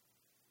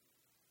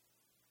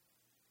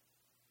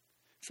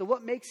 So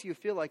what makes you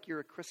feel like you're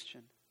a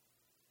Christian?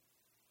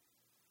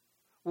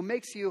 What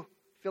makes you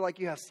feel like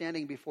you have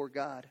standing before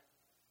God?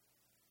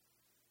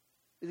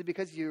 Is it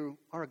because you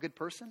are a good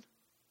person?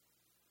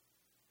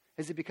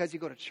 Is it because you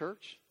go to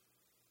church?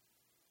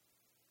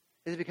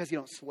 Is it because you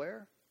don't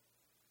swear?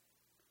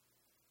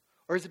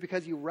 Or is it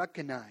because you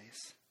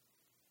recognize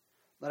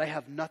that I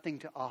have nothing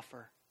to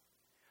offer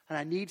and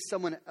I need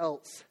someone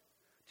else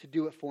to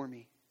do it for me?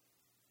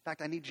 In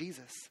fact, I need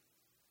Jesus.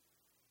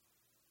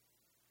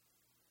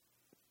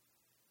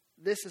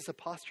 This is a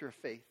posture of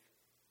faith.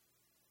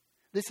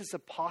 This is a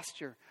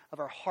posture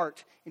of our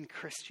heart in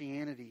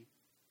Christianity.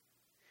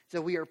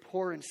 That we are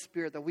poor in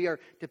spirit, that we are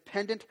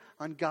dependent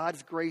on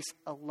God's grace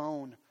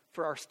alone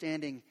for our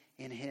standing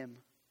in Him.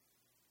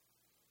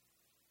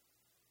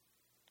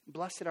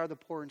 Blessed are the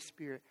poor in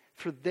spirit,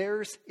 for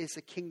theirs is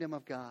the kingdom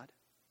of God.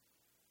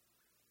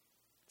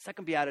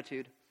 Second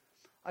beatitude,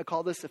 I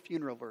call this a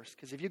funeral verse,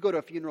 because if you go to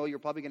a funeral, you're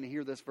probably going to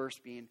hear this verse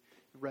being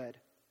read.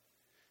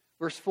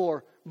 Verse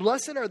 4,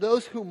 blessed are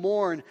those who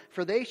mourn,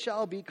 for they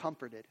shall be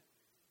comforted.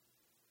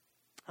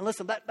 And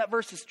listen, that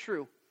verse is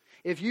true.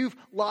 If you've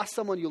lost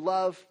someone you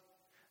love,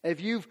 if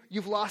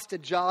you've lost a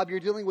job, you're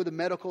dealing with a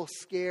medical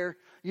scare,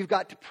 you've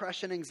got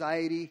depression,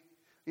 anxiety,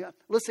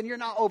 listen, you're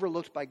not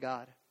overlooked by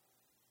God.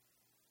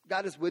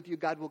 God is with you.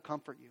 God will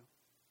comfort you.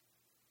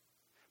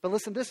 But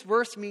listen, this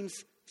verse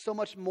means so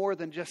much more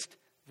than just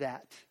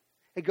that.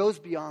 It goes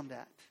beyond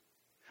that.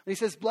 When he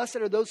says, blessed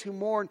are those who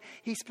mourn,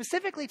 he's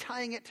specifically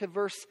tying it to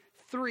verse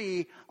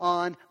 3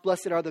 on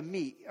blessed are the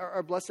meek,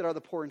 or blessed are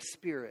the poor in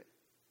spirit.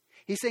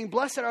 He's saying,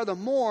 blessed are the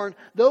mourn.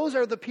 Those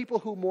are the people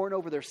who mourn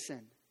over their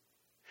sin.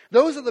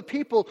 Those are the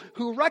people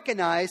who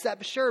recognize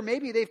that, sure,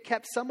 maybe they've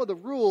kept some of the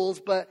rules,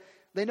 but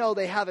they know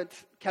they haven't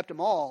kept them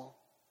all.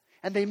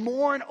 And they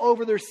mourn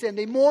over their sin.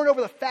 They mourn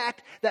over the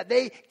fact that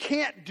they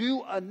can't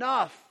do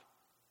enough.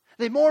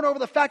 They mourn over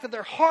the fact that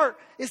their heart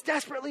is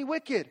desperately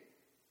wicked.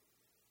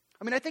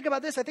 I mean, I think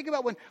about this. I think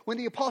about when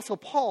the Apostle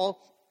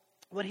Paul,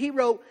 when he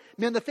wrote,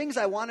 man, the things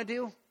I want to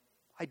do,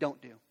 I don't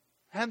do.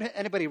 Haven't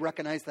anybody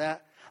recognized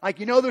that? Like,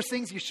 there's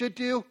things you should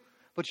do,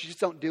 but you just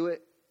don't do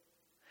it.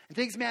 And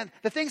things, man,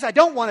 the things I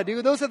don't want to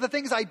do, those are the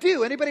things I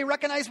do. Anybody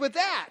recognize with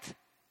that?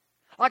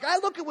 Like, I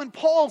look at when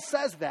Paul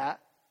says that,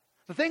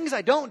 the things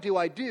I don't do,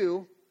 I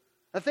do.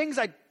 The things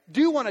I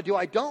do want to do,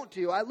 I don't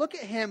do. I look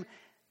at him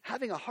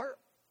having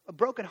a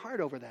broken heart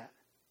over that.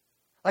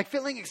 Like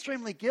feeling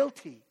extremely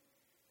guilty.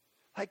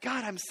 Like,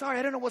 God, I'm sorry.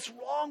 I don't know what's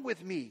wrong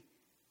with me.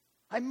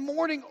 I'm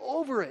mourning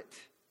over it.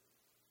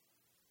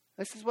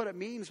 This is what it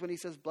means when he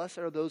says, blessed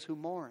are those who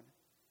mourn.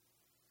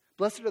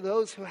 Blessed are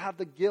those who have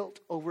the guilt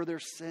over their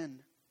sin.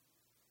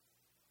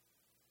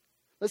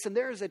 Listen,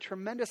 there is a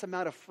tremendous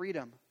amount of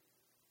freedom.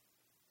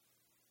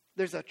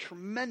 There's a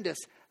tremendous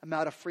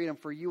amount of freedom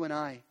for you and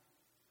I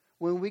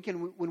when we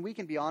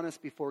can be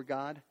honest before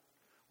God,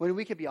 when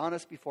we can be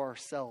honest before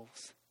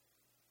ourselves,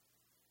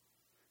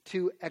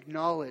 to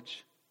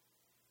acknowledge,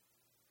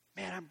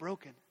 man, I'm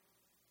broken.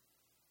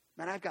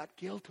 Man, I've got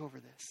guilt over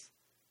this.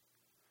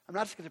 I'm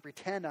not just going to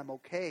pretend I'm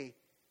okay.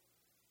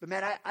 But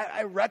man,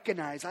 I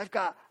recognize I've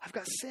got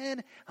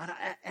sin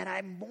and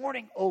I'm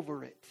mourning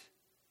over it.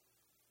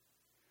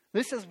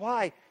 This is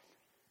why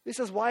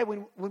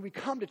when we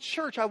come to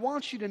church, I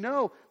want you to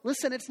know,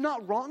 listen, it's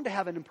not wrong to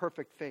have an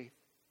imperfect faith.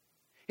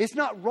 It's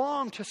not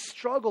wrong to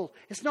struggle.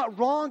 It's not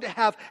wrong to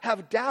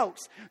have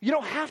doubts. You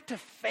don't have to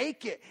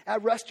fake it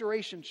at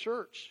Restoration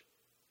Church.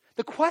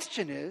 The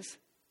question is,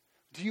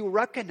 do you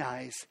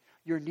recognize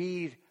your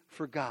need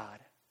for God?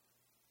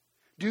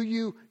 Do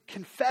you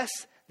confess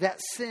that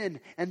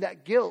sin and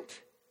that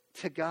guilt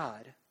to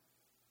God?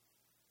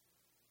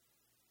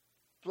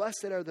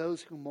 Blessed are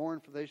those who mourn,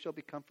 for they shall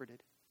be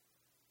comforted.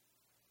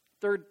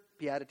 Third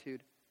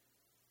beatitude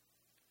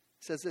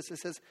says this. It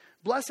says,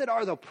 blessed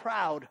are the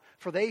proud,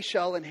 for they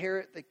shall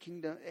inherit the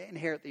kingdom,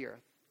 inherit the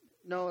earth.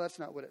 No, that's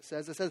not what it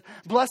says. It says,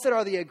 blessed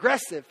are the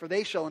aggressive, for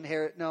they shall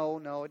inherit.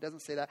 No, it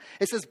doesn't say that.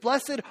 It says,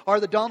 blessed are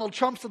the Donald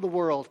Trumps of the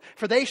world,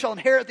 for they shall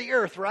inherit the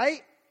earth,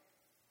 right?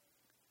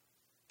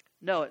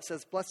 No, it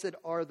says, blessed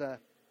are the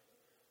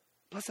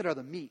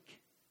meek.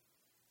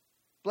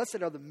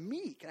 Blessed are the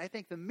meek. And I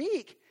think the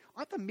meek,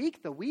 aren't the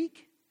meek the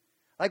weak?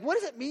 Like, what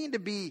does it mean to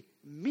be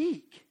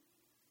meek?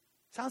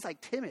 Sounds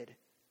like timid.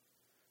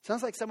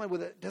 Sounds like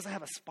someone doesn't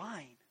have a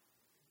spine.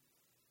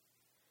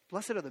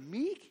 Blessed are the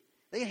meek.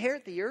 They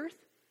inherit the earth.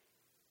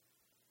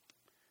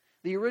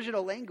 The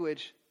original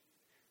language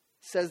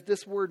says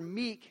this word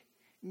meek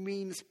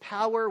means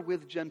power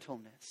with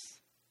gentleness.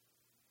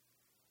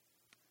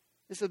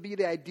 This would be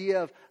the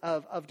idea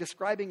of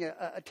describing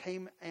a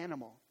tame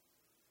animal.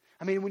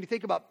 I mean, when you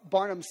think about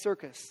Barnum's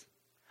Circus,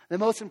 the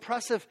most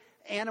impressive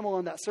animal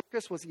in that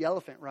circus was the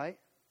elephant, right?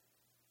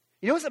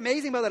 You know what's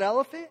amazing about that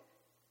elephant?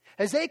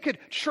 As they could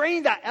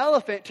train that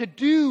elephant to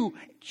do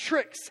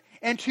tricks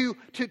and to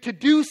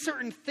do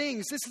certain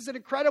things. This is an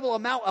incredible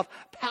amount of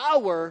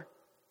power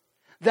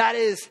that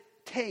is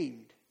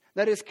tamed,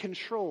 that is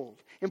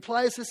controlled.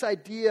 Implies this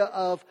idea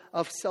of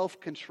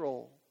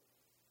self-control.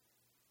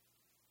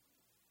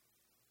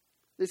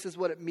 This is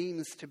what it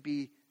means to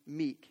be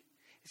meek.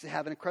 Is to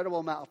have an incredible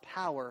amount of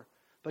power,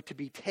 but to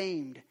be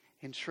tamed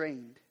and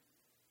trained.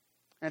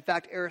 And in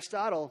fact,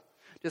 Aristotle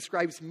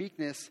describes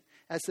meekness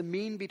as the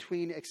mean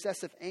between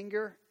excessive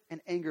anger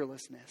and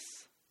angerlessness.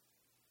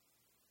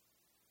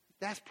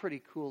 That's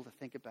pretty cool to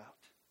think about.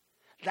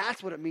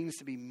 That's what it means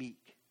to be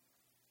meek.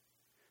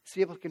 To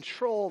be able to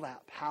control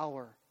that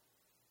power.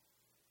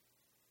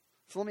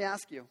 So let me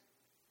ask you.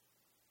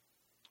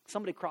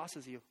 Somebody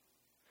crosses you.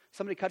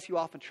 Somebody cuts you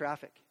off in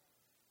traffic.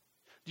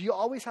 Do you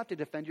always have to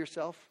defend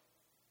yourself?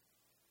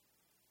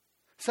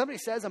 Somebody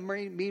says a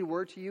mean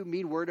word to you,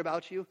 mean word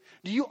about you.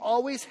 Do you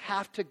always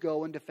have to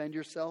go and defend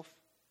yourself?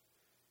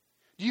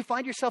 Do you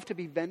find yourself to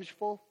be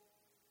vengeful?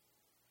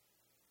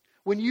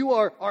 When you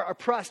are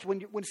oppressed,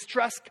 when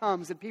stress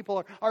comes and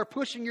people are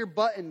pushing your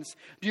buttons,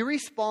 do you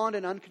respond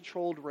in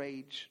uncontrolled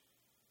rage?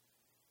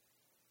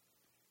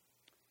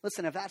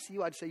 Listen, if that's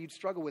you, I'd say you'd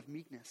struggle with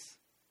meekness.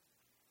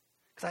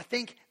 Because I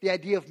think the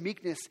idea of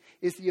meekness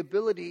is the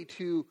ability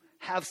to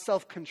have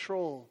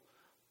self-control,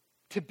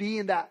 to be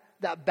in that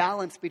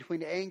balance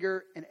between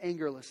anger and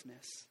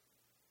angerlessness.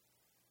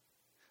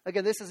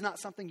 Again, this is not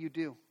something you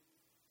do.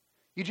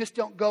 You just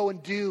don't go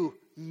and do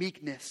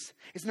meekness.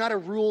 It's not a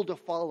rule to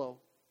follow.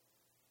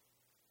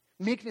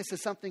 Meekness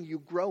is something you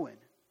grow in.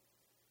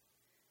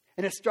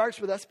 And it starts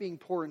with us being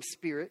poor in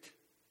spirit,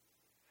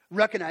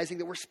 recognizing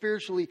that we're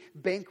spiritually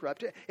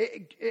bankrupt.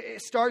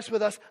 It starts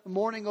with us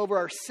mourning over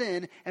our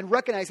sin and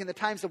recognizing the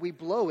times that we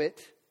blow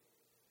it.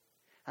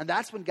 And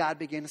that's when God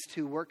begins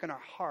to work in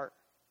our heart,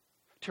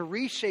 to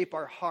reshape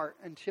our heart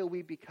until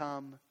we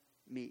become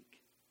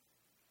meek.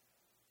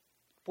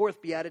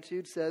 Fourth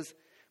beatitude says,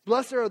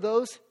 blessed are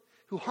those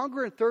who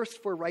hunger and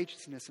thirst for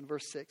righteousness, in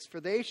verse 6, for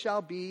they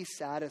shall be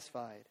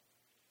satisfied.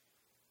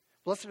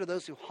 Blessed are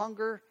those who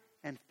hunger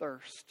and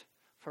thirst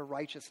for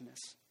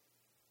righteousness.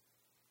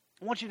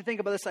 I want you to think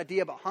about this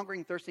idea about hungering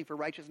and thirsting for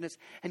righteousness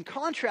and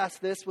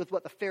contrast this with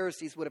what the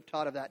Pharisees would have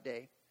taught of that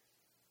day.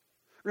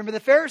 Remember, the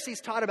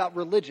Pharisees taught about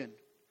religion.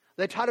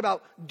 They taught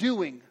about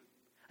doing.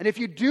 And if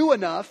you do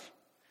enough,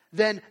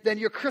 then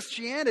your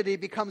Christianity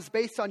becomes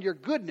based on your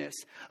goodness,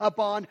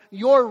 upon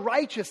your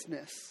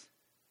righteousness,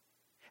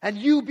 and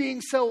you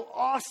being so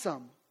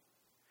awesome.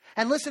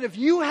 And listen, if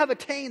you have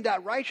attained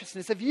that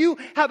righteousness, if you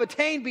have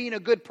attained being a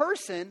good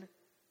person,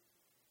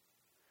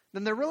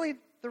 then there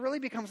really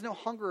becomes no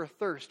hunger or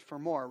thirst for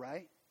more,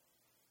 right?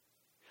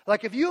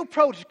 Like if you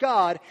approach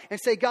God and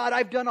say, God,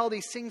 I've done all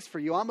these things for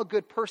you. I'm a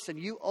good person.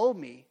 You owe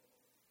me.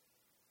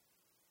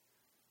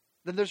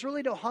 Then there's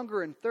really no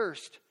hunger and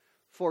thirst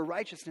for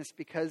righteousness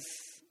because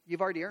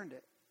you've already earned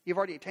it. You've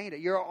already attained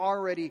it. You're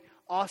already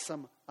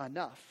awesome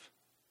enough.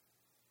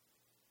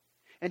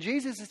 And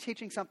Jesus is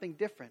teaching something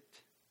different.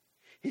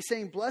 He's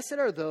saying, blessed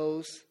are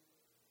those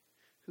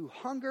who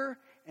hunger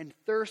and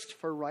thirst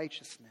for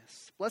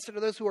righteousness. Blessed are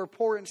those who are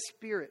poor in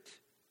spirit,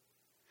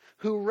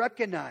 who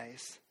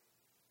recognize,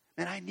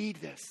 man, I need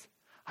this.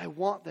 I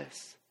want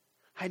this.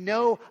 I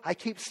know I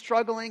keep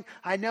struggling.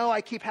 I know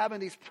I keep having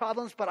these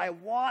problems, but I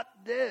want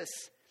this.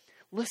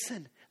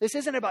 Listen, this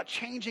isn't about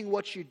changing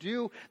what you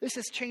do. This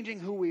is changing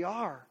who we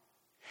are.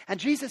 And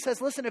Jesus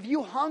says, listen, if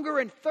you hunger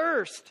and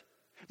thirst,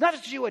 not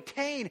as you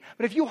attain,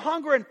 but if you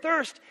hunger and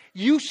thirst,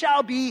 you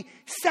shall be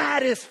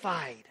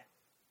satisfied.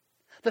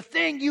 The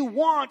thing you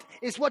want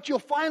is what you'll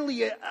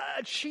finally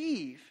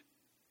achieve.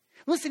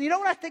 Listen, you know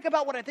what I think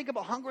about when I think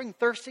about hungering,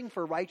 thirsting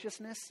for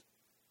righteousness?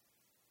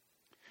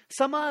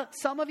 Some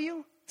of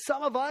you,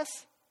 some of us,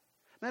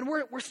 man,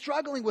 we're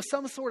struggling with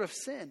some sort of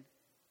sin.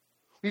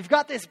 We've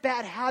got this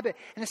bad habit,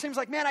 and it seems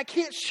like, man, I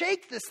can't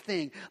shake this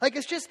thing. Like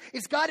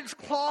it's got its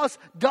claws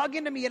dug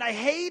into me, and I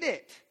hate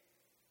it.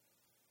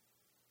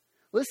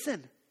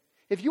 Listen,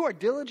 if you are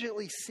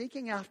diligently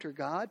seeking after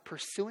God,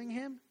 pursuing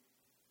Him,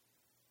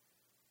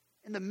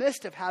 in the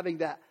midst of having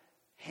that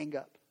hang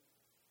up,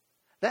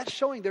 that's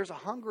showing there's a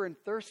hunger and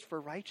thirst for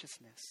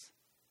righteousness.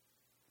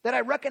 That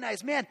I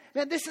recognize, man,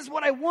 this is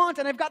what I want,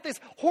 and I've got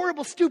this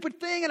horrible, stupid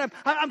thing, and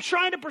I'm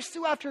trying to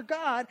pursue after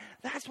God.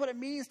 That's what it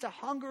means to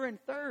hunger and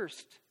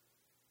thirst.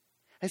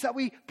 Is that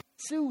we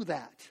pursue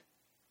that.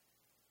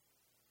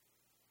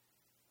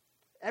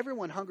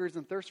 Everyone hungers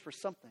and thirsts for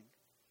something.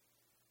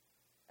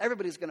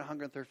 Everybody's going to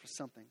hunger and thirst for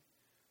something.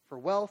 For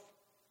wealth,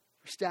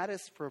 for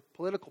status, for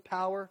political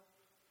power,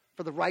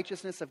 for the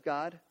righteousness of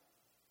God.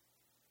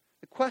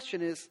 The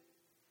question is,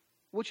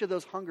 which of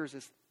those hungers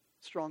is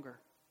stronger?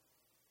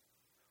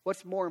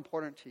 What's more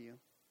important to you?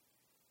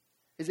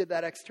 Is it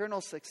that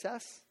external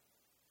success?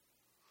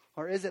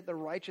 Or is it the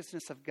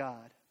righteousness of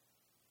God?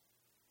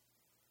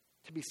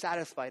 To be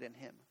satisfied in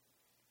Him.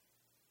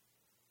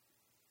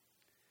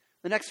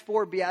 The next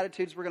 4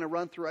 Beatitudes we're going to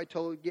run through. I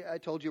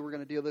told you we're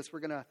going to do this. We're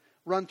going to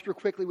run through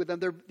quickly with them.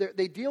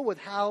 They deal with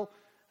how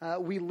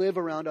we live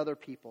around other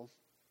people.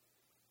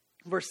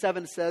 Verse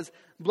 7 says,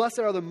 blessed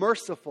are the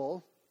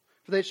merciful,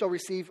 for they shall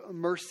receive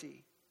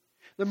mercy.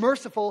 The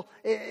merciful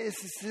is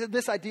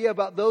this idea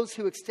about those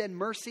who extend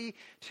mercy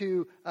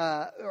to,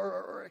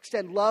 or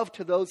extend love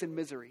to those in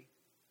misery.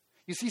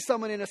 You see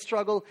someone in a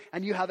struggle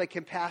and you have a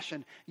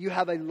compassion. You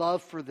have a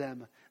love for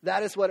them.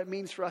 That is what it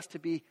means for us to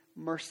be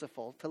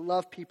merciful, to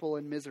love people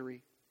in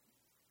misery.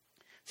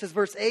 It says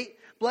verse 8,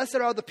 blessed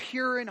are the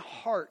pure in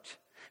heart,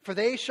 for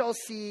they shall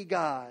see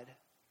God.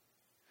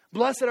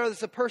 Blessed are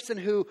the person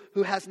who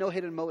has no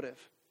hidden motive.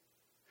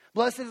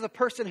 Blessed is the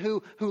person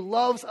who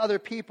loves other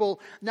people,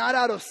 not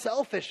out of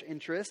selfish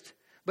interest,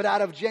 but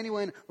out of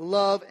genuine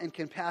love and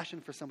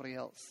compassion for somebody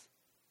else.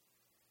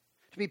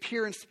 To be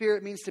pure in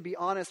spirit means to be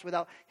honest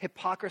without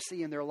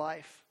hypocrisy in their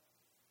life.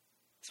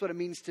 That's what it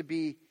means to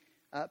be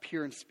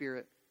pure in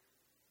spirit,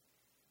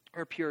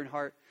 or pure in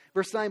heart.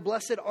 Verse 9,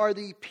 blessed are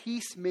the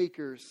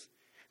peacemakers,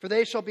 for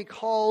they shall be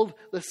called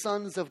the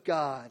sons of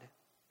God.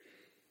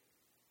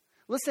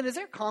 Listen, is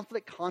there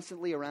conflict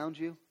constantly around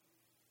you?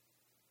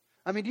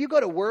 I mean, do you go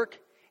to work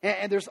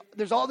and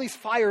there's all these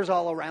fires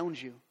all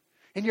around you?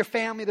 In your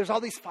family, there's all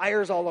these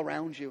fires all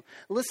around you.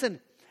 Listen,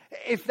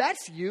 if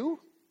that's you,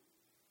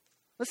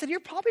 listen, you're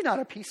probably not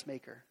a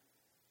peacemaker.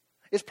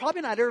 It's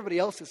probably not everybody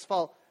else's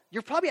fault.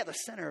 You're probably at the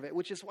center of it,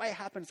 which is why it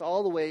happens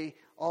all the way,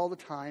 all the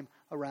time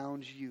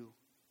around you.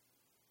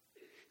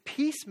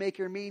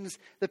 Peacemaker means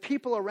the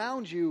people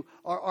around you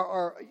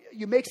are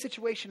you make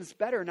situations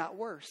better, not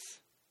worse.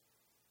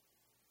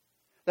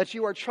 That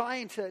you are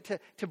trying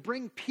to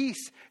bring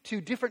peace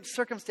to different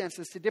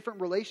circumstances, to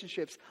different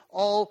relationships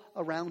all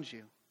around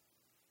you.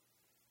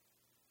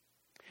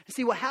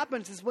 See, what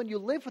happens is when you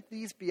live with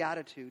these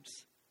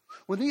Beatitudes,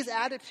 when these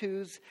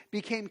attitudes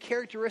became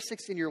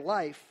characteristics in your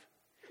life,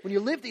 when you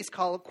live these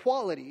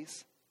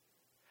qualities,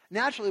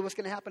 naturally what's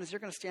going to happen is you're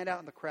going to stand out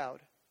in the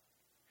crowd.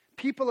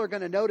 People are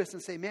going to notice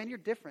and say, man, you're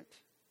different.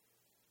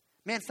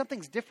 Man,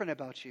 something's different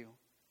about you.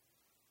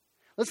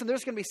 Listen,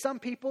 there's going to be some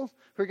people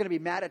who are going to be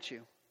mad at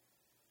you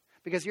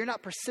because you're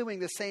not pursuing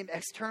the same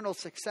external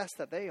success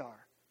that they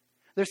are.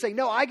 They're saying,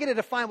 no, I get to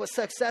define what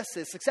success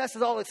is. Success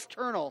is all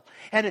external.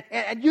 And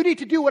you need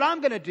to do what I'm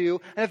going to do.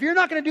 And if you're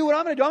not going to do what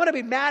I'm going to do, I'm going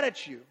to be mad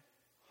at you.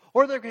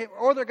 Or they're going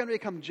to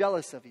become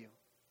jealous of you.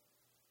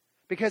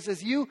 Because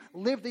as you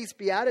live these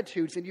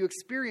Beatitudes and you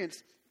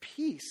experience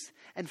peace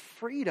and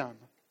freedom,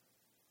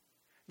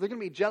 They're going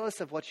to be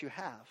jealous of what you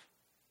have.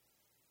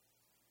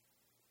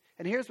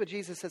 And here's what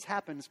Jesus says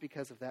happens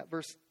because of that.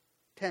 Verse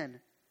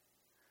 10.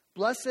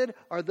 Blessed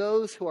are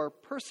those who are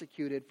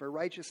persecuted for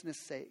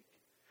righteousness' sake,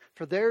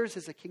 for theirs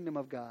is the kingdom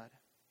of God.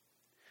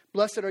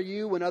 Blessed are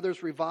you when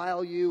others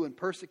revile you and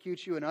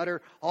persecute you and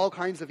utter all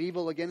kinds of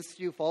evil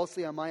against you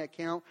falsely on my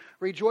account.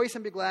 Rejoice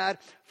and be glad,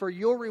 for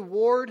your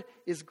reward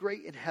is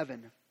great in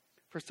heaven.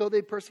 For so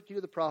they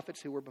persecuted the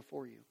prophets who were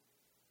before you.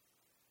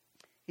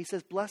 He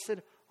says,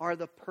 blessed are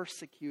the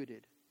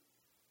persecuted.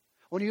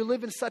 When you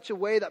live in such a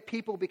way that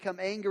people become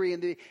angry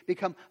and they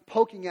become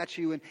poking at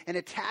you and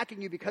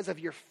attacking you because of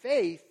your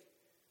faith,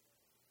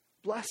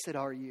 blessed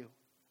are you.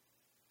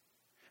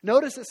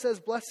 Notice it says,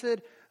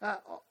 blessed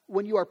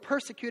when you are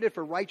persecuted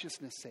for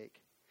righteousness' sake.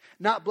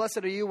 Not blessed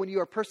are you when you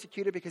are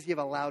persecuted because you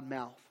have a loud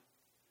mouth,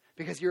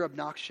 because you're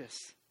obnoxious,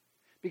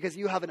 because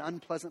you have an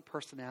unpleasant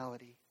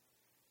personality.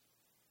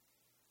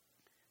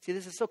 See,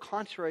 this is so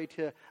contrary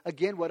to,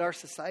 again, what our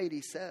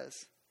society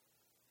says.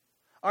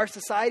 Our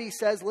society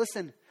says,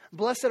 listen,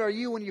 blessed are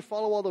you when you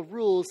follow all the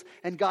rules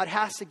and God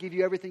has to give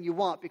you everything you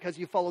want because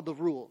you followed the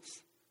rules.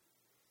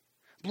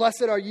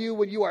 Blessed are you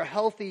when you are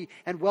healthy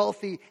and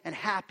wealthy and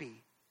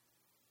happy.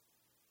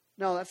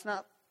 No, that's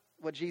not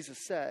what Jesus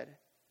said.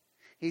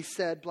 He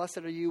said, blessed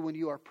are you when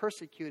you are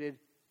persecuted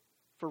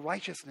for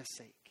righteousness'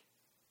 sake.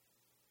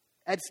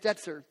 Ed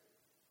Stetzer,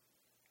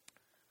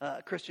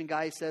 a Christian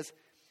guy, says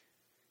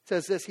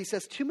this. He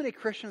says, too many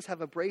Christians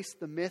have embraced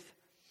the myth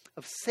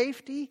of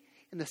safety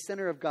in the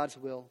center of God's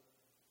will.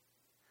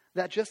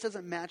 That just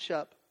doesn't match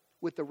up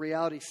with the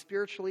reality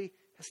spiritually,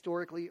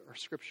 historically, or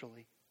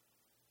scripturally.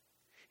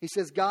 He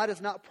says, God is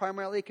not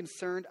primarily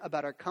concerned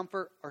about our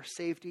comfort, our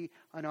safety,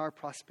 and our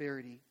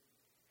prosperity.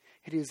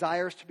 He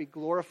desires to be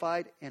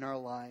glorified in our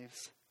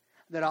lives.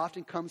 That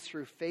often comes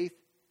through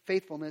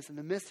faithfulness in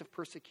the midst of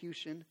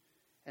persecution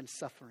and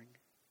suffering.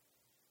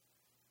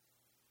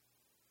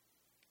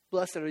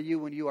 Blessed are you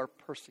when you are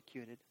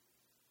persecuted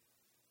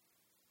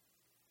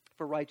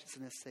for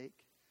righteousness' sake.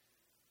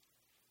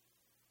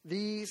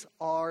 These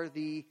are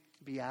the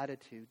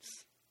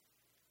Beatitudes.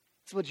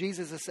 That's what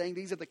Jesus is saying.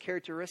 These are the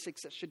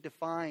characteristics that should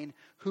define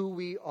who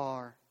we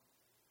are.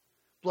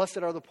 Blessed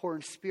are the poor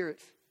in spirit.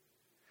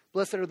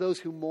 Blessed are those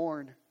who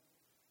mourn.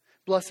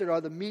 Blessed are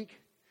the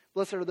meek.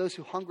 Blessed are those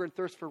who hunger and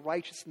thirst for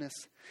righteousness.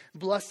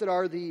 Blessed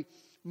are the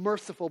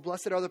merciful.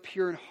 Blessed are the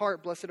pure in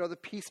heart. Blessed are the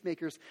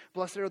peacemakers.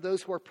 Blessed are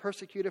those who are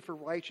persecuted for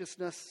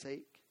righteousness'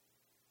 sake.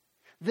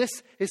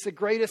 This is the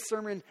greatest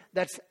sermon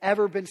that's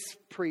ever been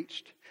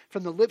preached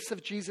from the lips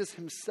of Jesus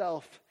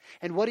himself.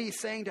 And what he's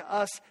saying to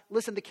us,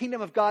 listen, the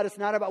kingdom of God is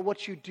not about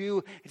what you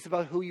do, it's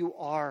about who you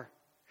are.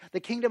 The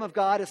kingdom of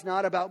God is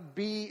not about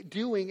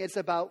doing, it's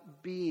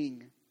about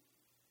being.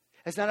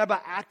 It's not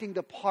about acting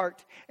the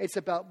part, it's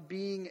about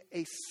being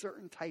a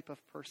certain type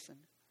of person.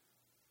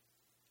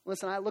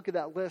 Listen, I look at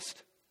that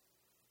list,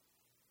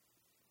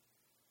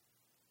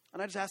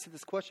 and I just ask you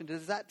this question,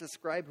 does that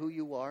describe who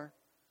you are?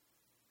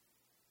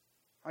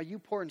 Are you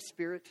poor in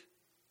spirit?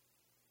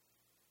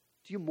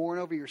 Do you mourn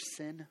over your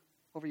sin,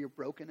 over your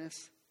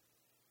brokenness?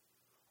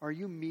 Are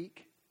you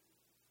meek?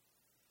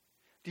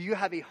 Do you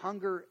have a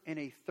hunger and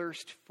a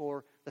thirst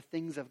for the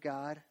things of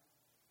God?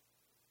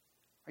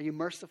 Are you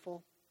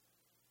merciful?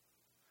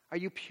 Are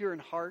you pure in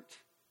heart?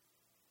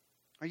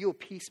 Are you a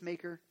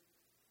peacemaker?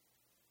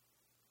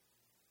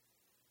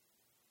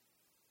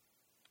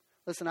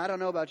 Listen, I don't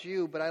know about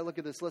you, but I look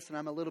at this list and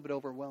I'm a little bit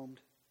overwhelmed.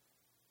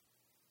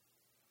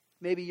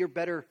 Maybe you're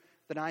better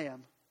than I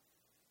am,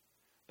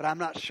 but I'm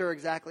not sure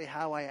exactly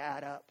how I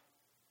add up.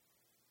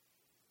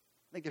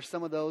 I think there's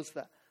some of those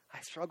that I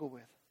struggle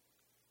with.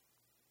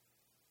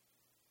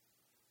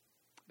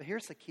 But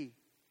here's the key.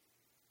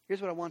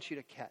 Here's what I want you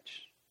to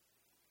catch.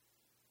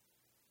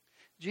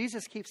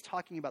 Jesus keeps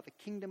talking about the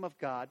kingdom of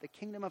God, the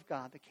kingdom of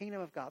God, the kingdom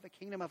of God, the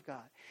kingdom of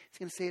God. He's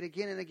going to say it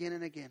again and again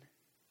and again.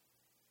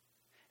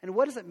 And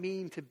what does it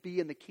mean to be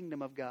in the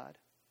kingdom of God?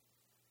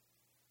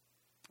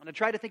 And I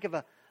try to think of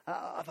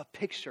a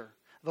picture,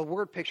 of a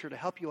word picture to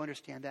help you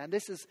understand that. And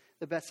this is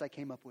the best I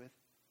came up with.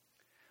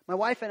 My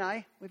wife and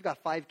I, we've got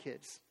 5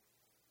 kids.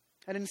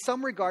 And in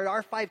some regard,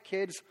 our 5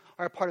 kids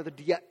are a part of the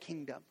Diet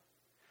kingdom.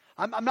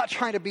 I'm not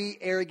trying to be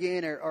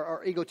arrogant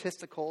or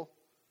egotistical.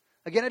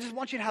 Again, I just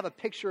want you to have a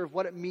picture of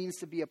what it means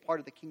to be a part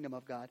of the kingdom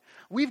of God.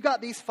 We've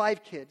got these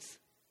 5 kids.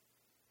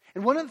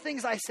 And one of the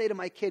things I say to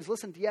my kids,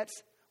 listen,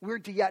 Diets, we're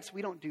Diets.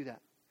 We don't do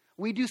that.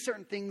 We do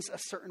certain things a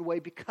certain way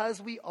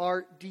because we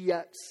are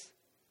Diets.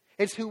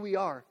 It's who we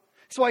are.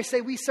 So I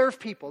say we serve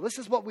people. This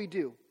is what we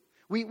do.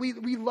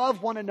 We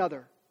love one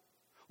another.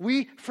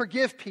 We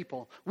forgive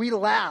people. We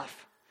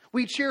laugh.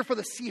 We cheer for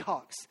the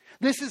Seahawks.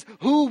 This is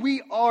who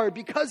we are.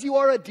 Because you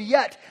are a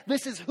Diet,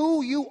 this is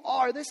who you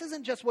are. This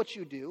isn't just what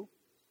you do.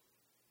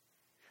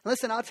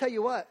 Listen, I'll tell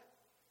you what.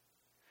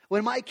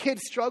 When my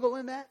kids struggle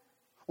in that,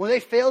 when they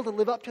fail to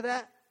live up to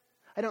that,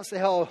 I don't say,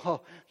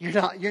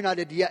 you're not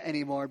a diet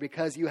anymore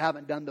because you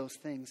haven't done those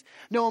things.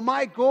 No,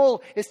 my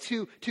goal is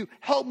to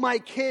help my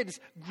kids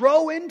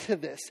grow into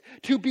this,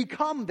 to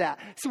become that.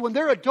 So when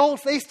they're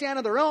adults, they stand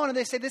on their own and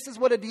they say, this is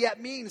what a diet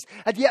means.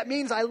 A diet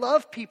means I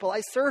love people, I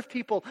serve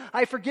people,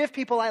 I forgive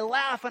people, I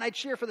laugh, and I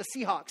cheer for the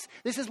Seahawks.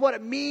 This is what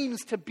it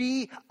means to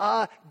be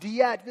a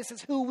diet. This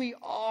is who we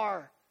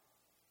are.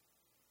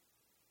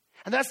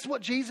 And that's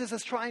what Jesus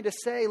is trying to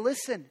say.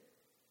 Listen.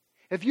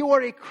 If you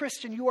are a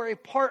Christian, you are a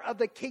part of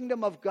the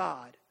kingdom of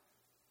God.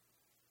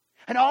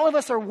 And all of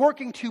us are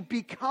working to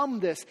become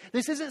this.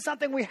 This isn't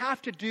something we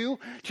have to do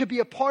to be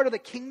a part of the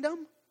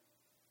kingdom.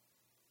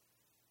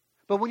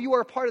 But when you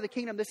are a part of the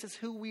kingdom, this is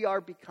who we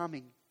are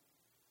becoming.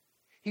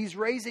 He's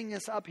raising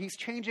us up. He's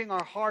changing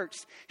our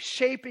hearts,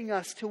 shaping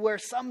us to where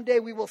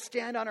someday we will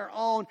stand on our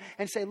own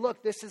and say,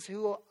 look, this is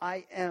who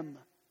I am.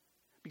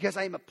 Because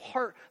I am a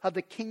part of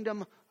the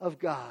kingdom of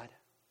God.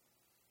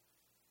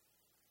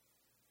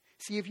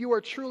 See, if you are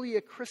truly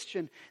a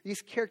Christian,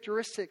 these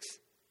characteristics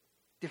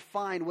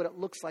define what it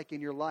looks like in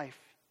your life.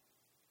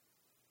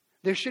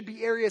 There should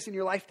be areas in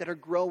your life that are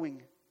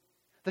growing,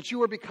 that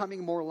you are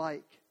becoming more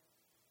like.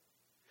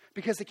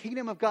 Because the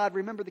kingdom of God,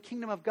 remember, the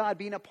kingdom of God,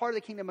 being a part of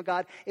the kingdom of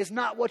God, is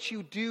not what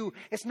you do.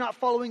 It's not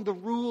following the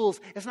rules.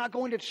 It's not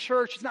going to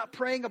church. It's not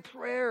praying a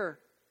prayer.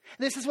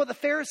 This is what the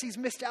Pharisees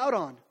missed out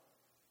on.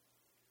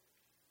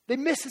 They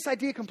missed this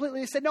idea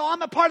completely. They said, no,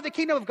 I'm a part of the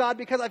kingdom of God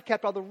because I've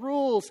kept all the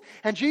rules.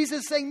 And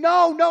Jesus is saying,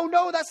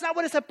 no, that's not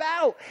what it's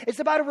about. It's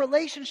about a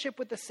relationship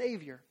with the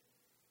Savior.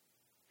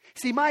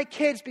 See, my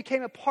kids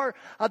became a part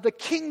of the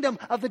kingdom,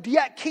 of the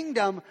Diet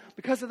kingdom,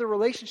 because of the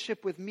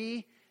relationship with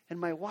me and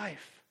my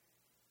wife.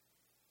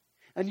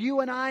 And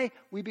you and I,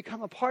 we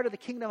become a part of the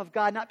kingdom of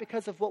God, not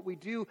because of what we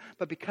do,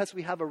 but because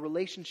we have a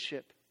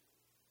relationship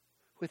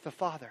with the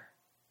Father.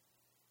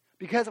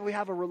 Because we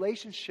have a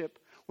relationship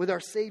with our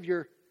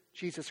Savior,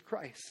 Jesus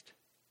Christ.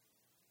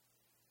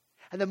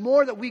 And the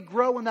more that we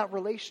grow in that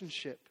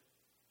relationship,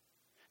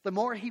 the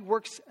more He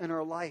works in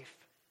our life,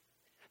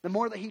 the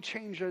more that He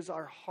changes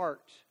our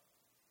heart,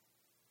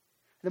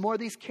 the more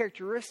these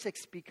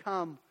characteristics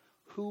become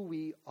who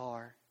we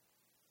are.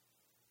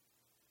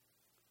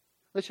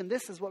 Listen,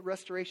 this is what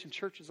Restoration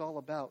Church is all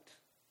about.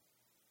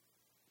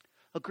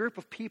 A group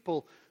of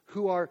people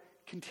who are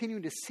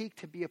continuing to seek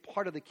to be a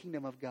part of the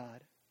kingdom of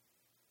God,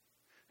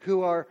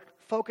 who are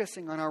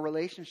focusing on our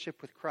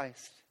relationship with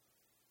Christ.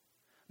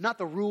 Not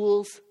the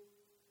rules,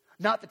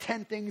 not the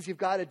 10 things you've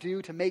got to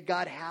do to make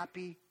God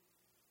happy.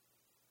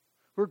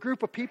 We're a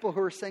group of people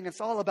who are saying it's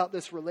all about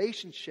this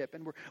relationship,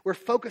 and we're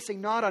focusing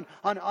not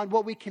on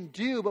what we can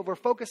do, but we're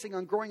focusing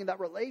on growing in that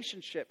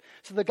relationship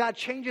so that God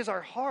changes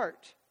our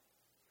heart.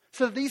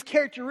 So that these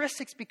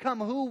characteristics become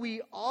who we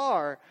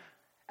are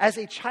as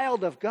a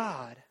child of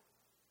God.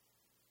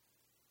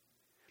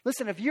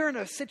 Listen, if you're in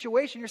a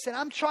situation, you're saying,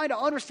 I'm trying to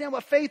understand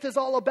what faith is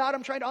all about.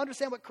 I'm trying to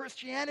understand what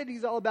Christianity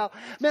is all about.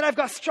 Man, I've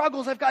got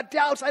struggles. I've got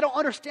doubts. I don't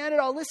understand it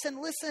all.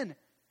 Listen.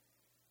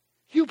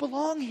 You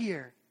belong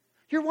here.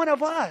 You're one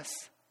of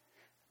us.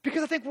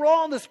 Because I think we're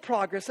all in this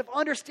progress of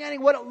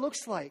understanding what it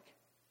looks like,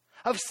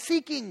 of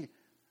seeking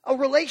a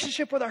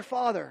relationship with our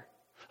Father,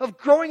 of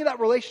growing in that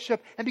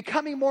relationship and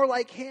becoming more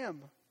like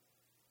Him.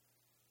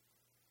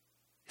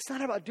 It's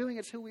not about doing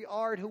it. It's who we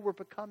are and who we're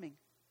becoming.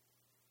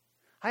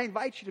 I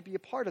invite you to be a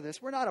part of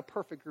this. We're not a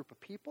perfect group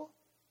of people,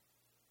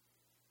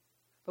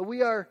 but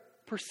we are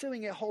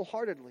pursuing it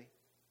wholeheartedly.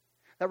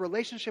 That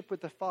relationship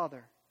with the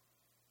Father,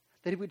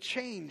 that He would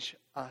change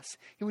us.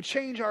 He would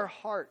change our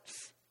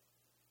hearts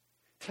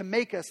to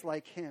make us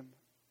like Him,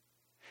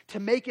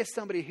 to make us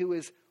somebody who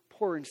is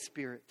poor in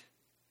spirit,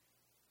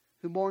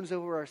 who mourns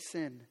over our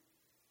sin,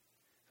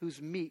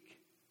 who's meek,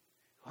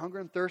 who hunger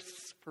and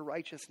thirsts for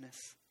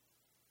righteousness.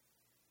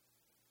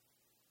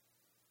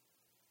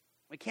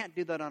 We can't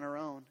do that on our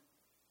own.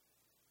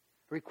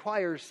 It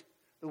requires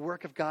the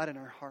work of God in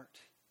our heart.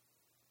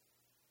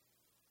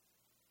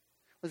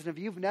 Listen, if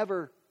you've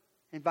never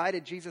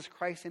invited Jesus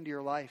Christ into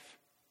your life,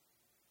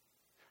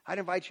 I'd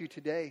invite you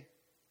today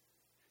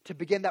to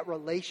begin that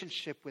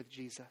relationship with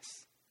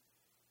Jesus.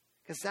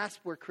 Because that's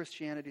where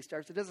Christianity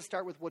starts. It doesn't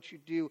start with what you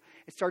do.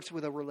 It starts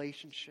with a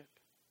relationship.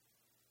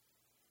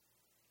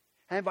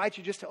 I invite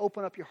you just to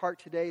open up your heart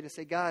today to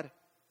say, God,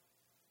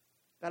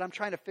 I'm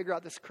trying to figure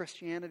out this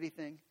Christianity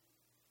thing.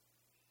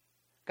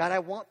 God, I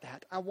want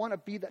that. I want to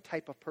be that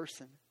type of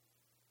person.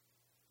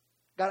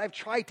 God, I've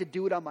tried to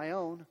do it on my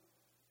own.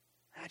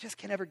 I just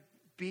can never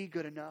be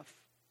good enough.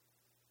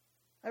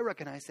 I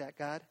recognize that,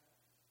 God.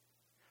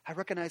 I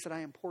recognize that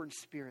I am poor in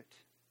spirit.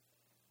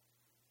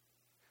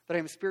 That I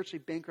am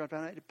spiritually bankrupt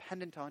and I'm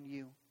dependent on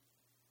you.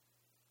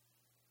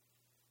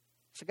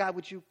 So God,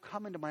 would you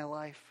come into my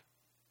life?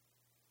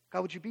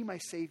 God, would you be my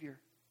Savior?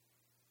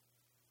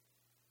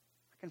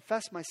 I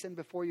confess my sin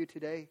before you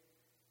today.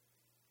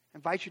 I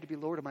invite you to be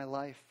Lord of my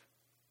life.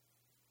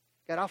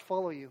 God, I'll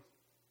follow you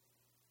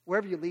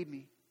wherever you lead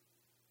me.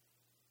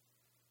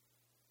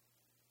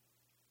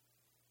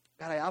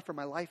 God, I offer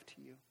my life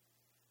to you.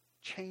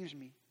 Change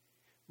me.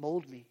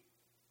 Mold me.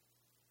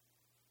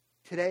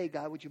 Today,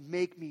 God, would you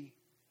make me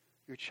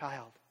your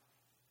child.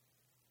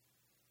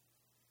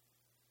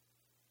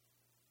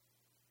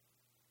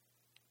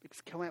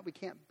 Because we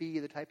can't be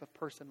the type of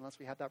person unless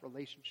we have that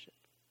relationship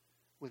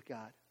with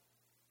God.